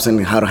our jobs,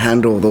 and how to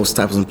handle those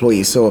types of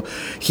employees. So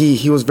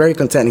he was very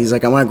content. He's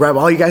like, I'm going to grab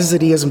all you guys'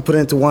 ideas and put it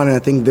into one, and I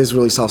think this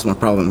really solves my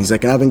problem. He's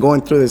like, and I've been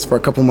going through this for a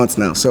couple months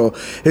now. So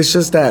it's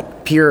just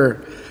that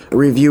peer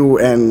review,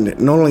 and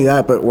not only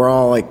that, but we're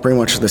all like pretty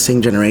much the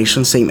same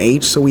generation, same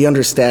age, so we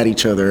understand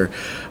each other.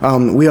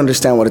 We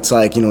understand what it's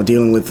like,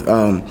 dealing with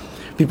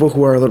people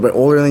who are a little bit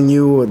older than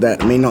you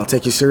that may not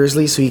take you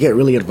seriously, so you get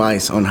really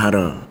advice on how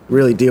to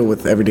really deal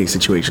with everyday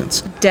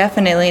situations.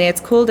 Definitely, and it's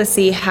cool to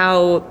see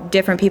how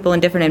different people in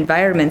different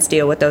environments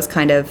deal with those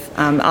kind of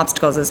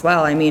obstacles as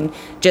well. I mean,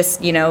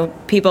 just,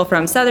 people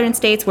from southern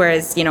states,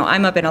 whereas,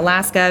 I'm up in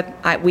Alaska,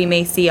 we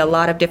may see a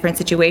lot of different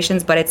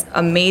situations, but it's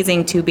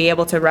amazing to be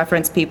able to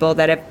reference people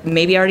that have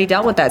maybe already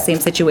dealt with that same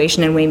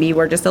situation, and maybe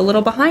we're just a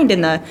little behind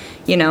in the,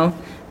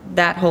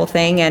 that whole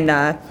thing. And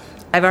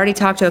I've already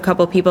talked to a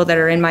couple of people that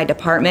are in my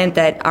department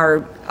that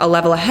are a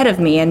level ahead of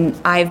me, and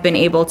I've been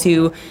able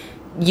to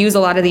use a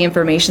lot of the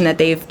information that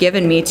they've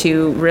given me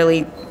to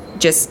really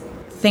just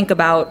think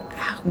about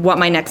what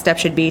my next step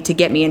should be to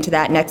get me into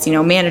that next,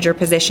 manager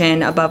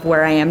position above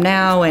where I am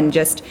now. And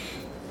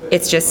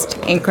it's just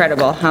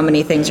incredible how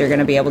many things you're going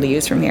to be able to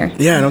use from here.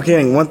 Yeah, no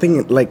kidding. One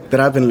thing like that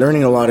I've been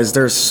learning a lot is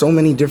there's so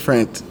many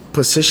different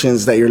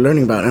positions that you're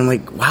learning about. And I'm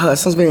like, wow, that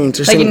sounds very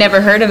interesting. Like you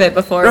never heard of it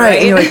before, Right. right?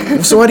 And you're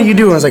like, so what do you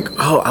do? And I was like,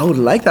 oh, I would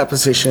like that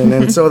position.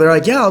 And so they're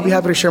like, yeah, I'll be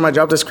happy to share my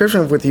job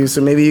description with you.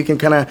 So maybe you can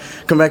kind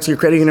of come back to your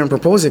credit union and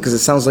propose it, because it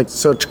sounds like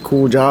such a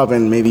cool job,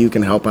 and maybe you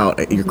can help out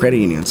at your credit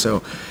union.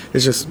 So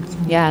it's just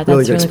Yeah, that's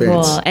really good really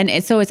experience. cool.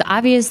 And so it's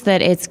obvious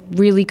that it's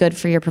really good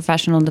for your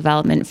professional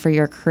development, for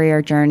your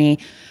career journey.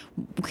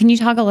 Can you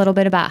talk a little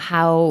bit about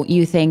how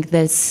you think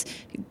this,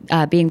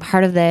 being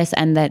part of this,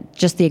 and that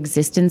just the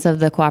existence of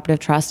the cooperative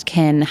trust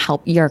can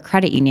help your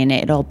credit union?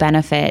 It'll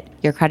benefit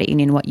your credit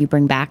union, what you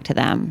bring back to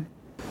them.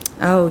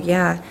 Oh,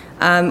 yeah.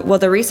 Well,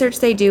 the research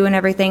they do and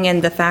everything,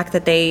 and the fact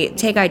that they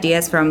take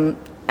ideas from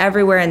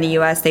everywhere in the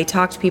U.S., they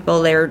talk to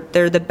people.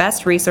 They're the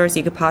best resource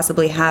you could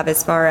possibly have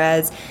as far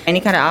as any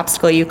kind of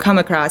obstacle you come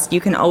across. You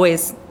can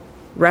always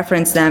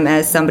reference them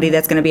as somebody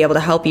that's going to be able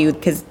to help you,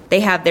 because they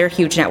have their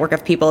huge network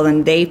of people,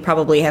 and they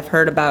probably have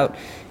heard about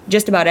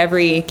just about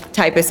every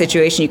type of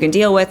situation you can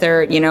deal with,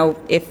 or,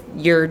 if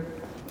your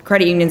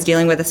credit union's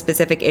dealing with a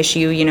specific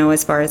issue,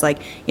 as far as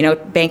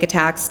bank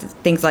attacks,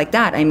 things like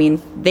that. I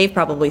mean, they've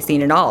probably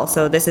seen it all.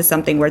 So this is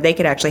something where they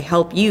could actually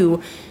help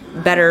you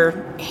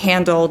better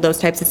handle those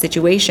types of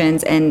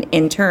situations, and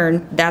in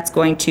turn, that's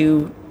going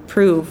to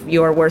prove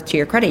your worth to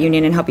your credit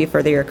union and help you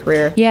further your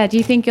career. Yeah, do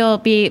you think you'll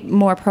be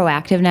more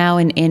proactive now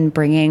in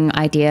bringing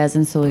ideas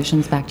and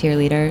solutions back to your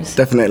leaders?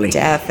 Definitely.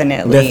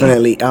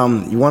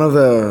 One of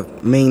the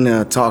main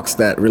talks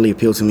that really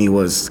appealed to me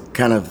was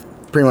kind of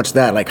pretty much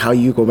that, like how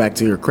you go back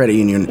to your credit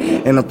union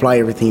and apply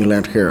everything you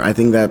learned here. I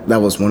think that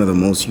was one of the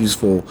most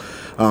useful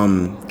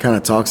kind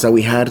of talks that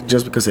we had,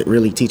 just because it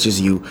really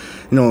teaches you,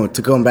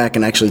 to come back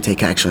and actually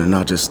take action, and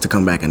not just to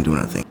come back and do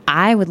nothing.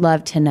 I would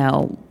love to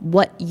know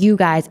what you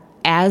guys,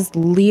 as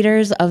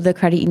leaders of the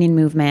credit union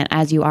movement,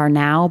 as you are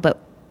now, but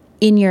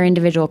in your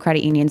individual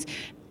credit unions,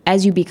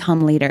 as you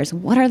become leaders,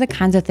 what are the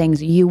kinds of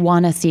things you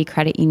want to see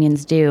credit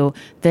unions do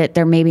that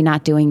they're maybe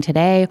not doing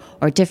today,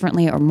 or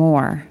differently, or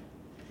more?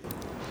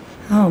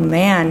 Oh,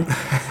 man.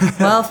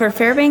 Well, for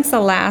Fairbanks,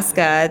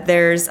 Alaska,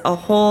 there's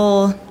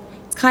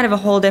it's kind of a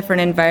whole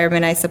different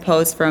environment, I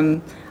suppose, from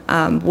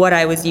what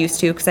I was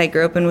used to, because I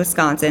grew up in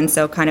Wisconsin,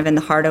 so kind of in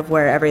the heart of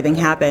where everything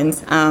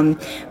happens.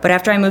 But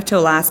after I moved to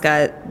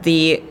Alaska,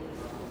 the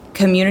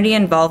community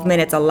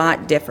involvement, it's a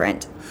lot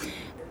different.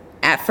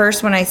 At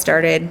first, when I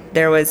started,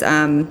 there was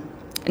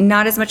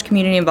not as much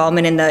community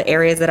involvement in the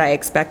areas that I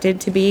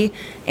expected to be.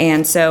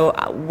 And so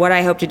what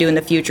I hope to do in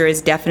the future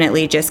is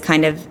definitely just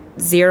kind of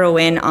zero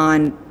in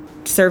on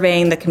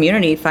surveying the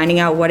community, finding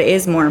out what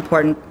is more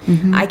important.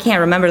 Mm-hmm. I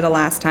can't remember the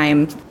last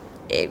time,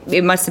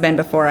 it must have been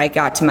before I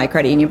got to my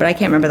credit union, but I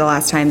can't remember the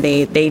last time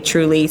they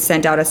truly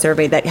sent out a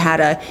survey that had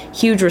a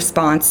huge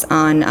response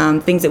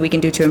on things that we can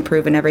do to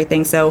improve and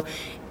everything. So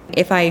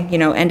if I,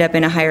 end up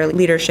in a higher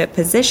leadership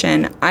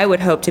position, I would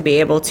hope to be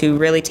able to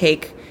really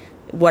take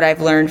what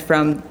I've learned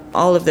from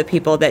all of the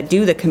people that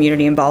do the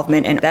community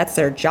involvement, and that's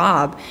their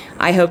job.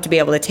 I hope to be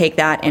able to take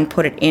that and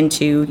put it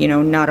into,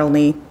 not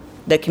only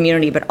the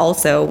community, but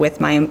also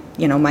with my,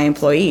 my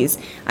employees.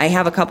 I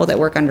have a couple that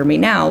work under me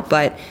now,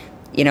 but,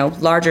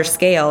 larger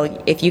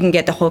scale, if you can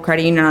get the whole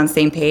credit union on the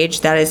same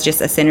page, that is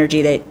just a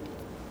synergy that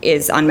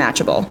is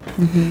unmatchable.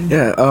 Mm-hmm.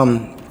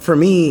 Yeah. For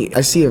me,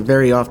 I see it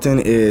very often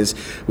is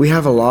we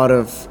have a lot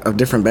of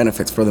different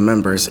benefits for the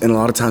members, and a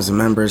lot of times the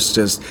members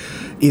just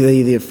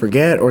either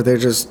forget or they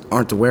just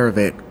aren't aware of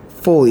it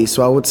fully.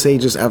 So I would say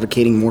just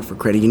advocating more for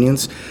credit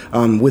unions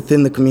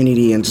within the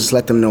community, and just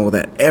let them know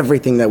that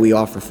everything that we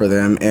offer for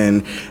them,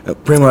 and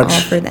pretty much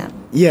all for them.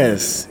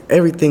 Yes,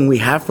 everything we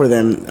have for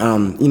them,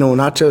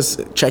 not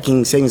just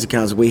checking savings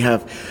accounts. We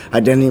have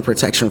identity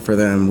protection for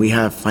them. We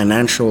have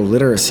financial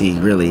literacy,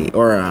 really,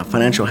 or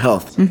financial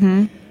health.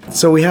 Mm-hmm.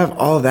 So we have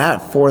all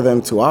that for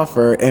them to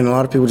offer, and a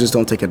lot of people just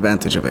don't take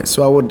advantage of it.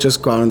 So I would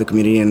just go out in the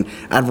community and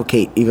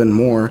advocate even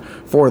more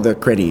for the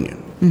credit union.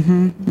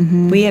 Mm-hmm.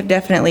 Mm-hmm. We have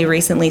definitely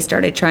recently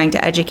started trying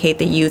to educate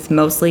the youth,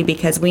 mostly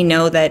because we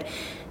know that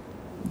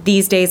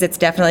these days it's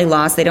definitely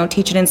lost. They don't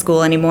teach it in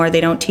school anymore.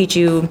 They don't teach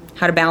you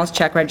how to balance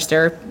check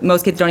register.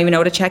 Most kids don't even know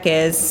what a check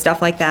is,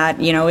 stuff like that.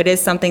 It is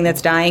something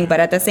that's dying,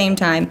 but at the same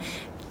time,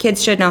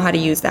 kids should know how to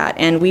use that.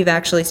 And we've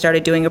actually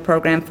started doing a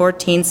program for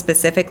teens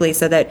specifically,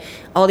 so that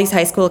all these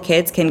high school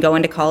kids can go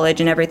into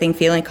college and everything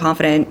feeling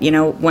confident.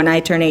 When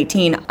I turn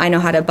 18, I know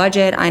how to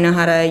budget. I know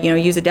how to,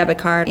 use a debit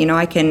card.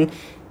 I can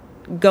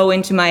go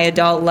into my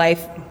adult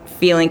life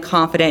feeling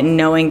confident and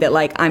knowing that,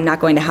 I'm not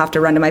going to have to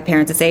run to my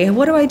parents and say,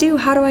 what do I do?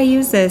 How do I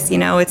use this?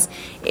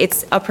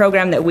 It's a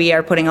program that we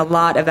are putting a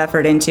lot of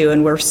effort into,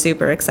 and we're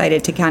super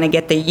excited to kind of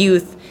get the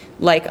youth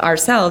like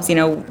ourselves,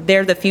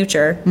 they're the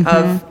future mm-hmm.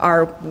 of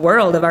our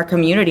world, of our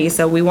community.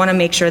 So we want to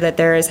make sure that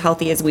they're as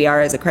healthy as we are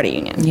as a credit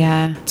union.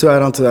 Yeah. To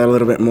add on to that a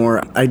little bit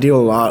more, I deal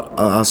a lot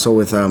also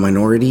with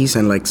minorities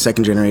and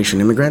second generation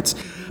immigrants,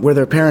 where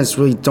their parents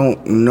really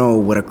don't know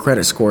what a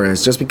credit score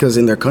is, just because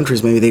in their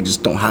countries maybe they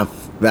just don't have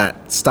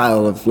that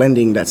style of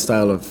lending, that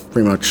style of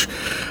pretty much,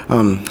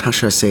 pretty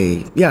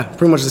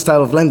much the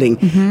style of lending.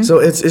 Mm-hmm. So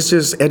it's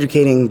just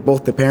educating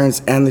both the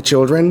parents and the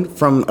children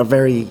from a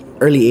very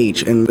early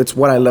age, and it's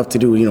what I love to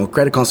do.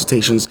 Credit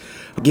consultations,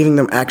 giving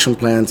them action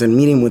plans, and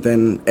meeting with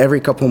them every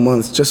couple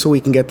months, just so we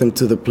can get them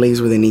to the place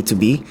where they need to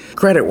be,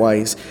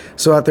 credit-wise,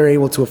 so that they're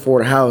able to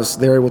afford a house,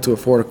 they're able to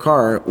afford a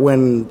car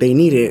when they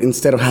need it,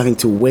 instead of having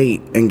to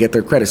wait and get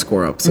their credit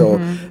score up. So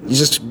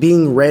just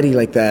being ready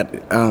like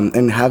that,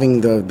 and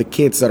having the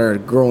kids that are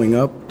growing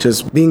up,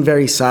 just being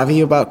very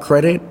savvy about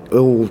credit, it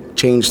will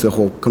change the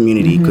whole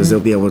community, because they'll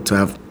be able to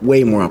have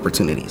way more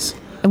opportunities.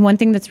 And one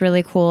thing that's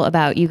really cool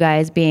about you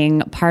guys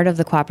being part of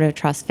the Cooperative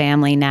Trust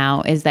family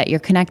now is that you're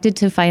connected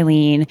to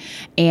Filene,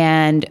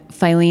 and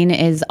Filene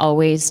is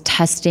always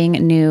testing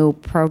new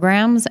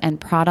programs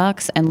and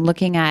products and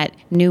looking at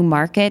new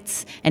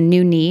markets and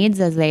new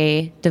needs as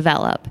they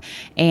develop.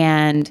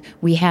 And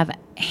we have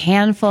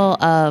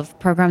handful of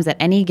programs at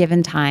any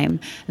given time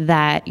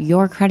that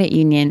your credit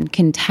union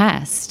can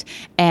test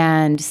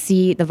and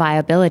see the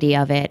viability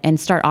of it and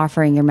start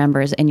offering your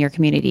members in your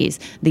communities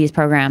these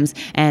programs.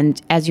 And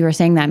as you were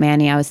saying that,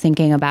 Manny, I was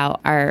thinking about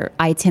our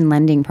ITIN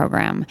lending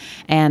program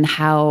and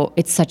how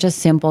it's such a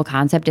simple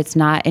concept. It's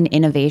not an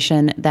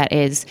innovation that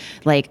is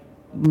like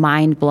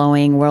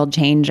mind-blowing,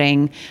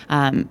 world-changing,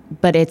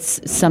 but it's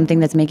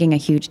something that's making a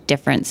huge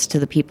difference to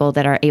the people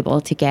that are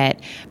able to get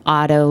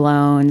auto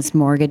loans,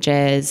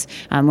 mortgages,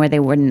 where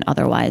they wouldn't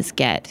otherwise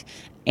get.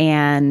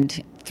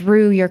 And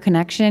through your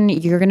connection,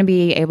 you're going to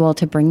be able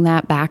to bring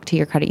that back to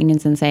your credit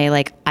unions and say,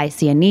 like, I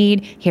see a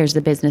need, here's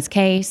the business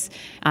case,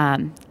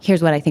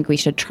 here's what I think we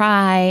should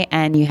try,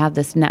 and you have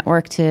this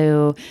network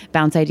to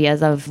bounce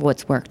ideas of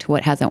what's worked,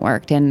 what hasn't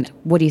worked, and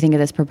what do you think of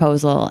this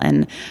proposal?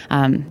 And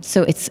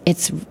so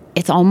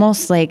it's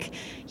almost like,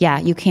 yeah,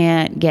 you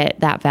can't get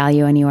that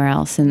value anywhere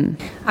else.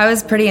 And I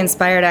was pretty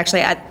inspired,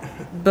 actually.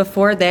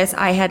 Before this,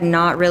 I had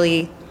not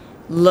really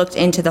looked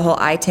into the whole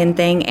ITIN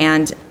thing,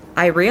 and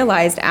I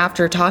realized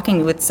after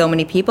talking with so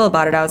many people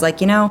about it, I was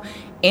like,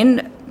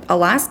 in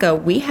Alaska,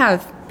 we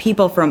have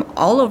people from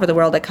all over the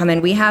world that come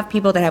in. We have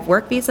people that have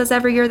work visas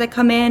every year that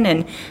come in,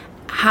 and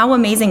how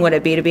amazing would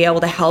it be to be able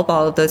to help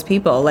all of those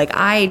people? Like,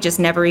 I just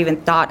never even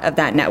thought of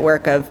that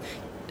network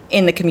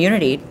in the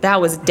community.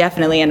 That was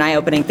definitely an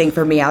eye-opening thing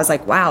for me. I was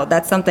like, wow,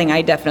 that's something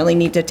I definitely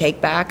need to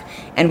take back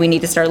and we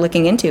need to start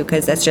looking into,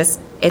 because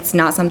it's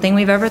not something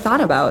we've ever thought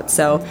about.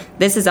 So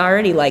this has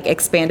already like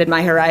expanded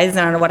my horizon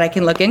on what I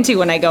can look into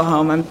when I go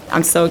home.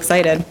 I'm so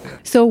excited.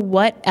 So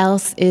what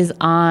else is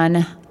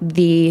on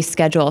the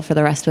schedule for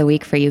the rest of the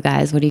week for you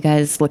guys? What are you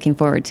guys looking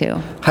forward to?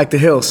 Hike the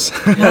hills.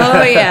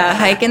 Oh yeah,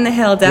 hiking the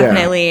hill,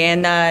 definitely. Yeah.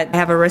 And I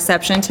have a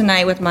reception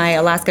tonight with my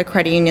Alaska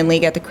Credit Union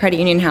League at the Credit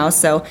Union House.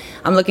 So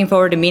I'm looking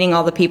forward to meeting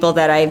all the people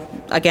that I,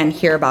 again,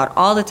 hear about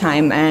all the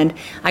time. And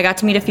I got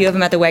to meet a few of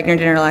them at the Wagner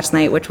dinner last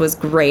night, which was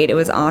great. It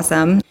was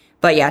awesome.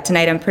 But yeah,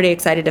 tonight I'm pretty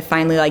excited to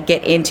finally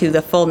get into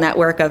the full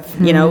network of,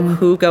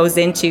 who goes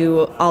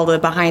into all the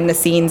behind the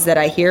scenes that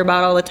I hear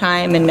about all the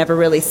time and never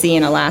really see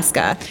in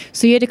Alaska.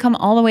 So you had to come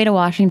all the way to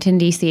Washington,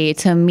 D.C.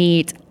 to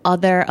meet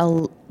other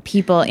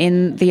people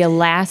in the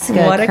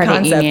Alaska What a Credit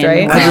concept,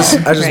 Union.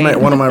 right? I just met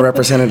one of my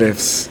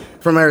representatives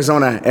from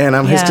Arizona, and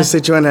I'm his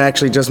constituent. I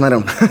actually just met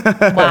him.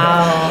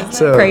 Wow.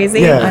 So,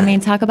 crazy. Yeah. I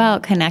mean, talk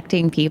about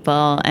connecting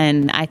people.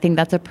 And I think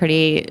that's a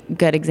pretty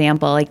good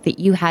example, like that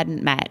you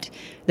hadn't met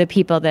the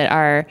people that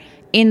are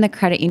in the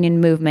credit union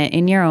movement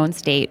in your own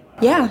state.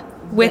 Yeah.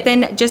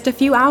 Within just a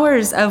few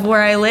hours of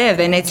where I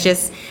live. And it's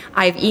just,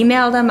 I've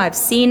emailed them, I've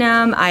seen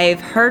them, I've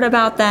heard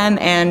about them,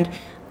 and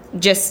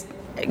just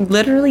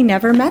literally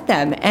never met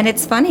them. And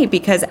it's funny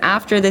because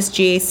after this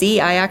GAC,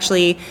 I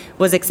actually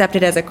was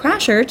accepted as a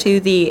crasher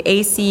to the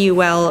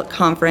ACUL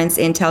conference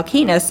in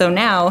Talkeetna. So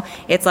now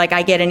it's like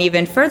I get an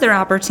even further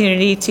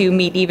opportunity to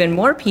meet even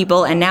more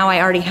people. And now I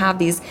already have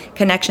these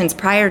connections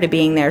prior to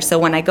being there. So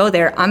when I go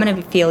there, I'm going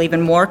to feel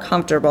even more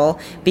comfortable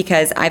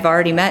because I've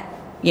already met,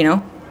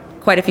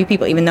 quite a few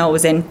people, even though it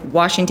was in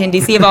Washington,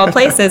 D.C. of all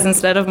places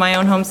instead of my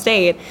own home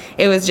state.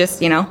 It was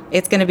just,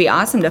 it's going to be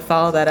awesome to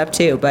follow that up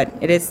too. But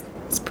it's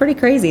pretty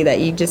crazy that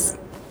you just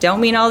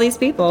don't meet all these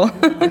people.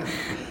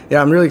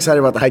 Yeah, I'm really excited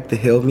about the Hike the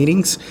Hill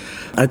meetings.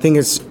 I think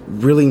it's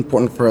really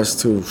important for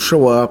us to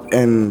show up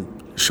and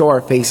show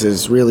our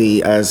faces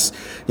really as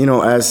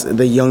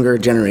the younger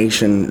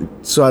generation,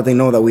 so that they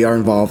know that we are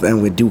involved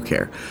and we do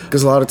care.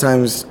 Because a lot of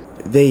times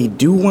they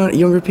do want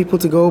younger people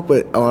to go,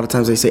 but a lot of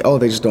times they say, oh,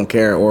 they just don't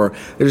care, or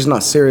they're just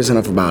not serious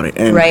enough about it.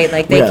 And right,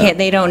 like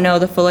they don't know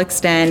the full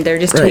extent. They're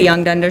just too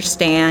young to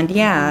understand.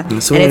 Yeah.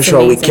 So we want to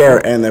show we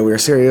care and that we're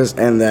serious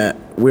and that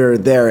we're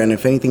there. And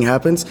if anything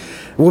happens,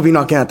 we'll be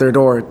knocking at their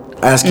door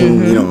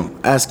asking,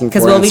 asking for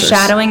because we'll answers. be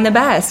shadowing the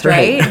best,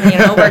 right?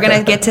 We're going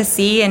to get to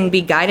see and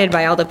be guided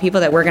by all the people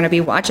that we're going to be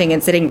watching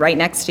and sitting right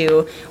next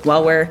to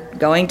while we're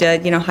going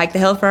to, hike the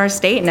hill for our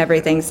state and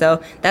everything.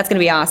 So that's going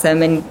to be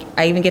awesome. And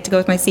I even get to go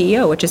with my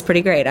CEO, which is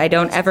pretty great. I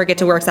don't ever get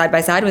to work side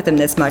by side with him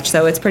this much.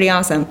 So it's pretty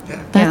awesome.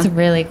 That's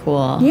really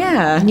cool.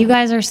 Yeah. And you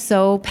guys are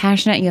so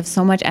passionate. You have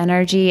so much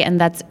energy, and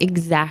that's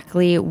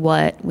exactly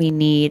what we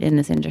need in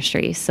this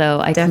industry. So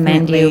I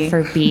commend you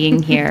for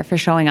being here, for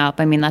showing up.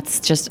 I mean,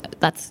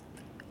 that's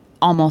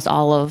almost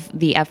all of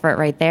the effort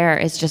right there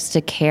is just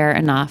to care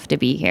enough to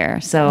be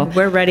here. So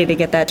we're ready to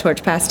get that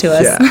torch passed to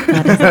us. Yeah.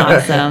 that is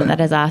awesome.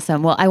 That is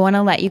awesome. Well, I want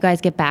to let you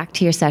guys get back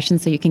to your session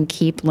so you can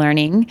keep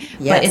learning.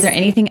 Yes. But is there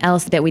anything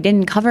else that we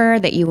didn't cover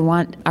that you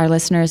want our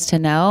listeners to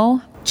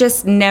know?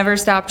 Just never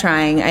stop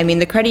trying. I mean,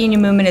 the credit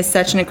union movement is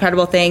such an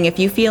incredible thing. If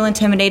you feel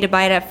intimidated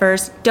by it at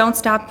first, don't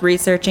stop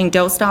researching,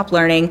 don't stop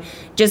learning.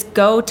 Just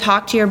go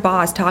talk to your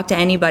boss, talk to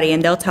anybody,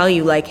 and they'll tell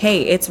you, like,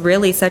 hey, it's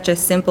really such a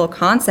simple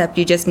concept.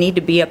 You just need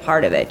to be a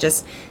part of it.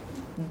 Just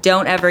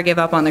don't ever give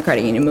up on the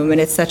credit union movement.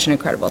 It's such an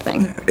incredible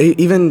thing.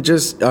 Even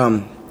just,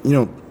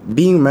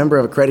 being a member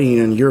of a credit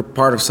union, you're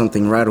part of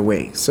something right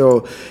away.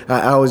 So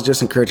I always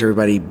just encourage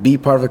everybody, be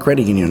part of a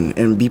credit union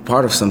and be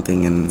part of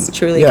something. And It's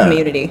truly a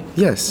community.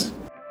 Yes.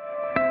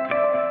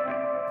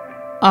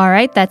 All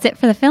right, that's it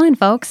for the fill-in,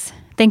 folks.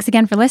 Thanks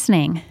again for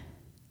listening.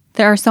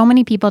 There are so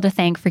many people to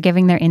thank for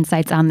giving their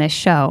insights on this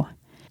show.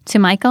 To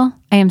Michael,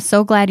 I am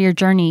so glad your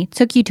journey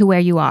took you to where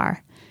you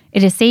are.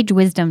 It is sage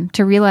wisdom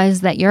to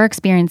realize that your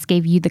experience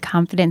gave you the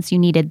confidence you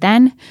needed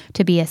then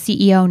to be a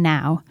CEO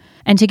now,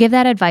 and to give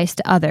that advice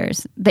to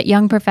others, that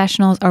young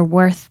professionals are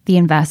worth the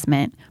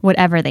investment,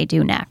 whatever they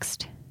do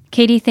next.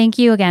 Katie, thank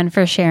you again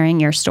for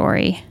sharing your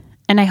story.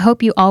 And I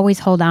hope you always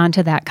hold on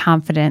to that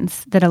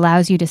confidence that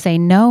allows you to say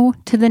no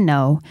to the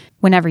no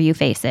whenever you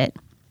face it.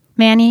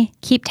 Manny,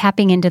 keep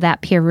tapping into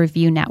that peer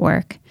review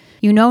network.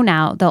 You know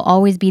now they'll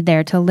always be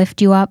there to lift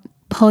you up,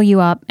 pull you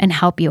up, and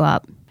help you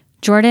up.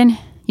 Jordan,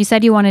 you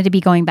said you wanted to be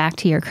going back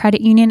to your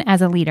credit union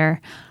as a leader,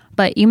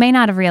 but you may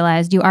not have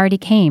realized you already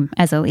came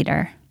as a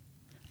leader.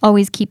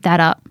 Always keep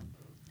that up.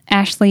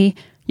 Ashley,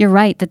 you're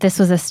right that this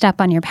was a step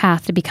on your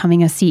path to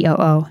becoming a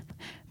COO,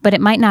 but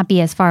it might not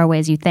be as far away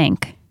as you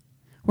think.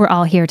 We're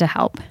all here to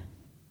help.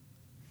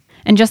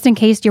 And just in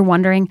case you're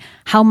wondering,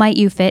 how might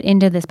you fit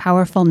into this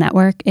powerful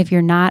network if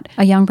you're not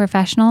a young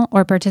professional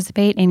or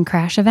participate in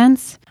crash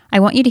events? I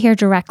want you to hear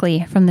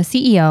directly from the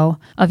CEO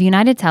of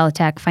United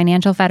Teletech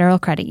Financial Federal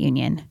Credit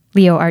Union,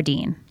 Leo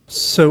Ardeen.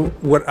 So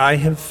what I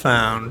have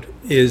found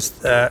is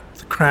that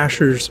the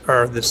crashers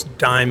are this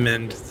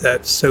diamond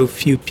that so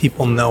few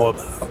people know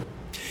about.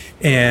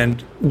 And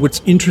what's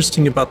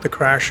interesting about the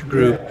Crasher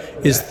Group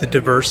is the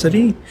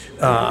diversity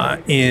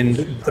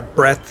in the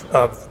breadth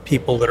of the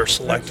people that are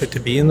selected to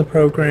be in the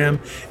program,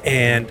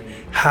 and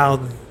how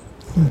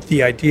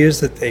the ideas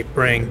that they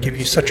bring give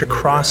you such a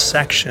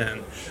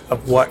cross-section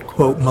of what,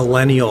 quote,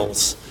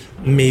 millennials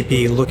may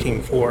be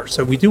looking for.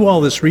 So we do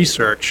all this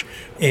research,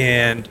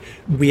 and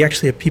we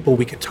actually have people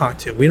we could talk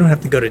to. We don't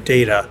have to go to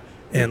data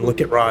and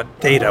look at raw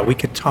data. We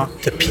could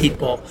talk to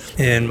people.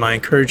 And my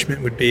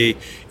encouragement would be,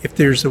 if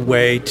there's a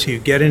way to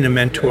get in a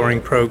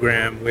mentoring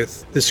program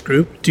with this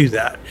group, do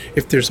that.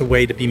 If there's a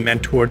way to be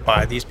mentored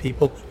by these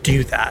people,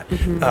 do that.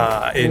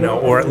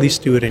 Or at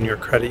least do it in your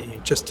credit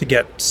union, just to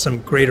get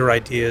some greater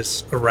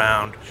ideas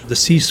around the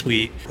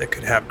C-suite that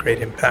could have great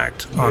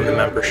impact on the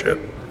membership.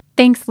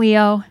 Thanks,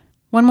 Leo.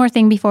 One more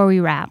thing before we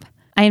wrap.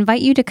 I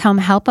invite you to come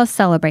help us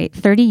celebrate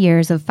 30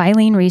 years of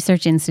Filene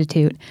Research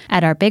Institute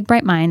at our Big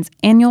Bright Minds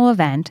annual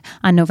event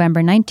on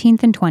November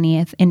 19th and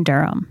 20th in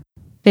Durham.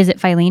 Visit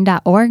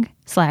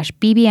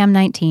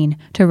filene.org/BBM19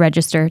 to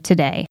register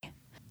today.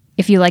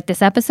 If you like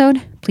this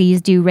episode, please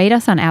do rate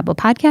us on Apple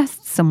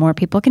Podcasts so more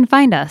people can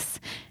find us.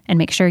 And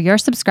make sure you're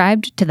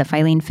subscribed to the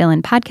Filene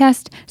Fill-In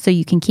podcast so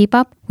you can keep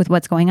up with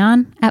what's going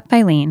on at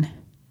Filene.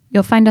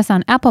 You'll find us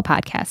on Apple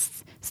Podcasts,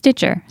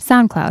 Stitcher,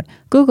 SoundCloud,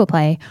 Google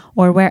Play,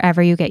 or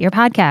wherever you get your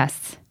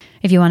podcasts.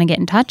 If you want to get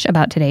in touch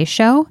about today's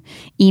show,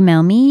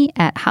 email me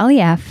at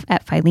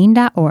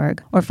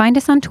hollyf@filene.org or find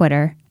us on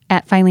Twitter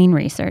 @Filene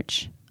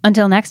Research.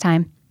 Until next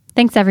time,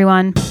 thanks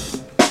everyone.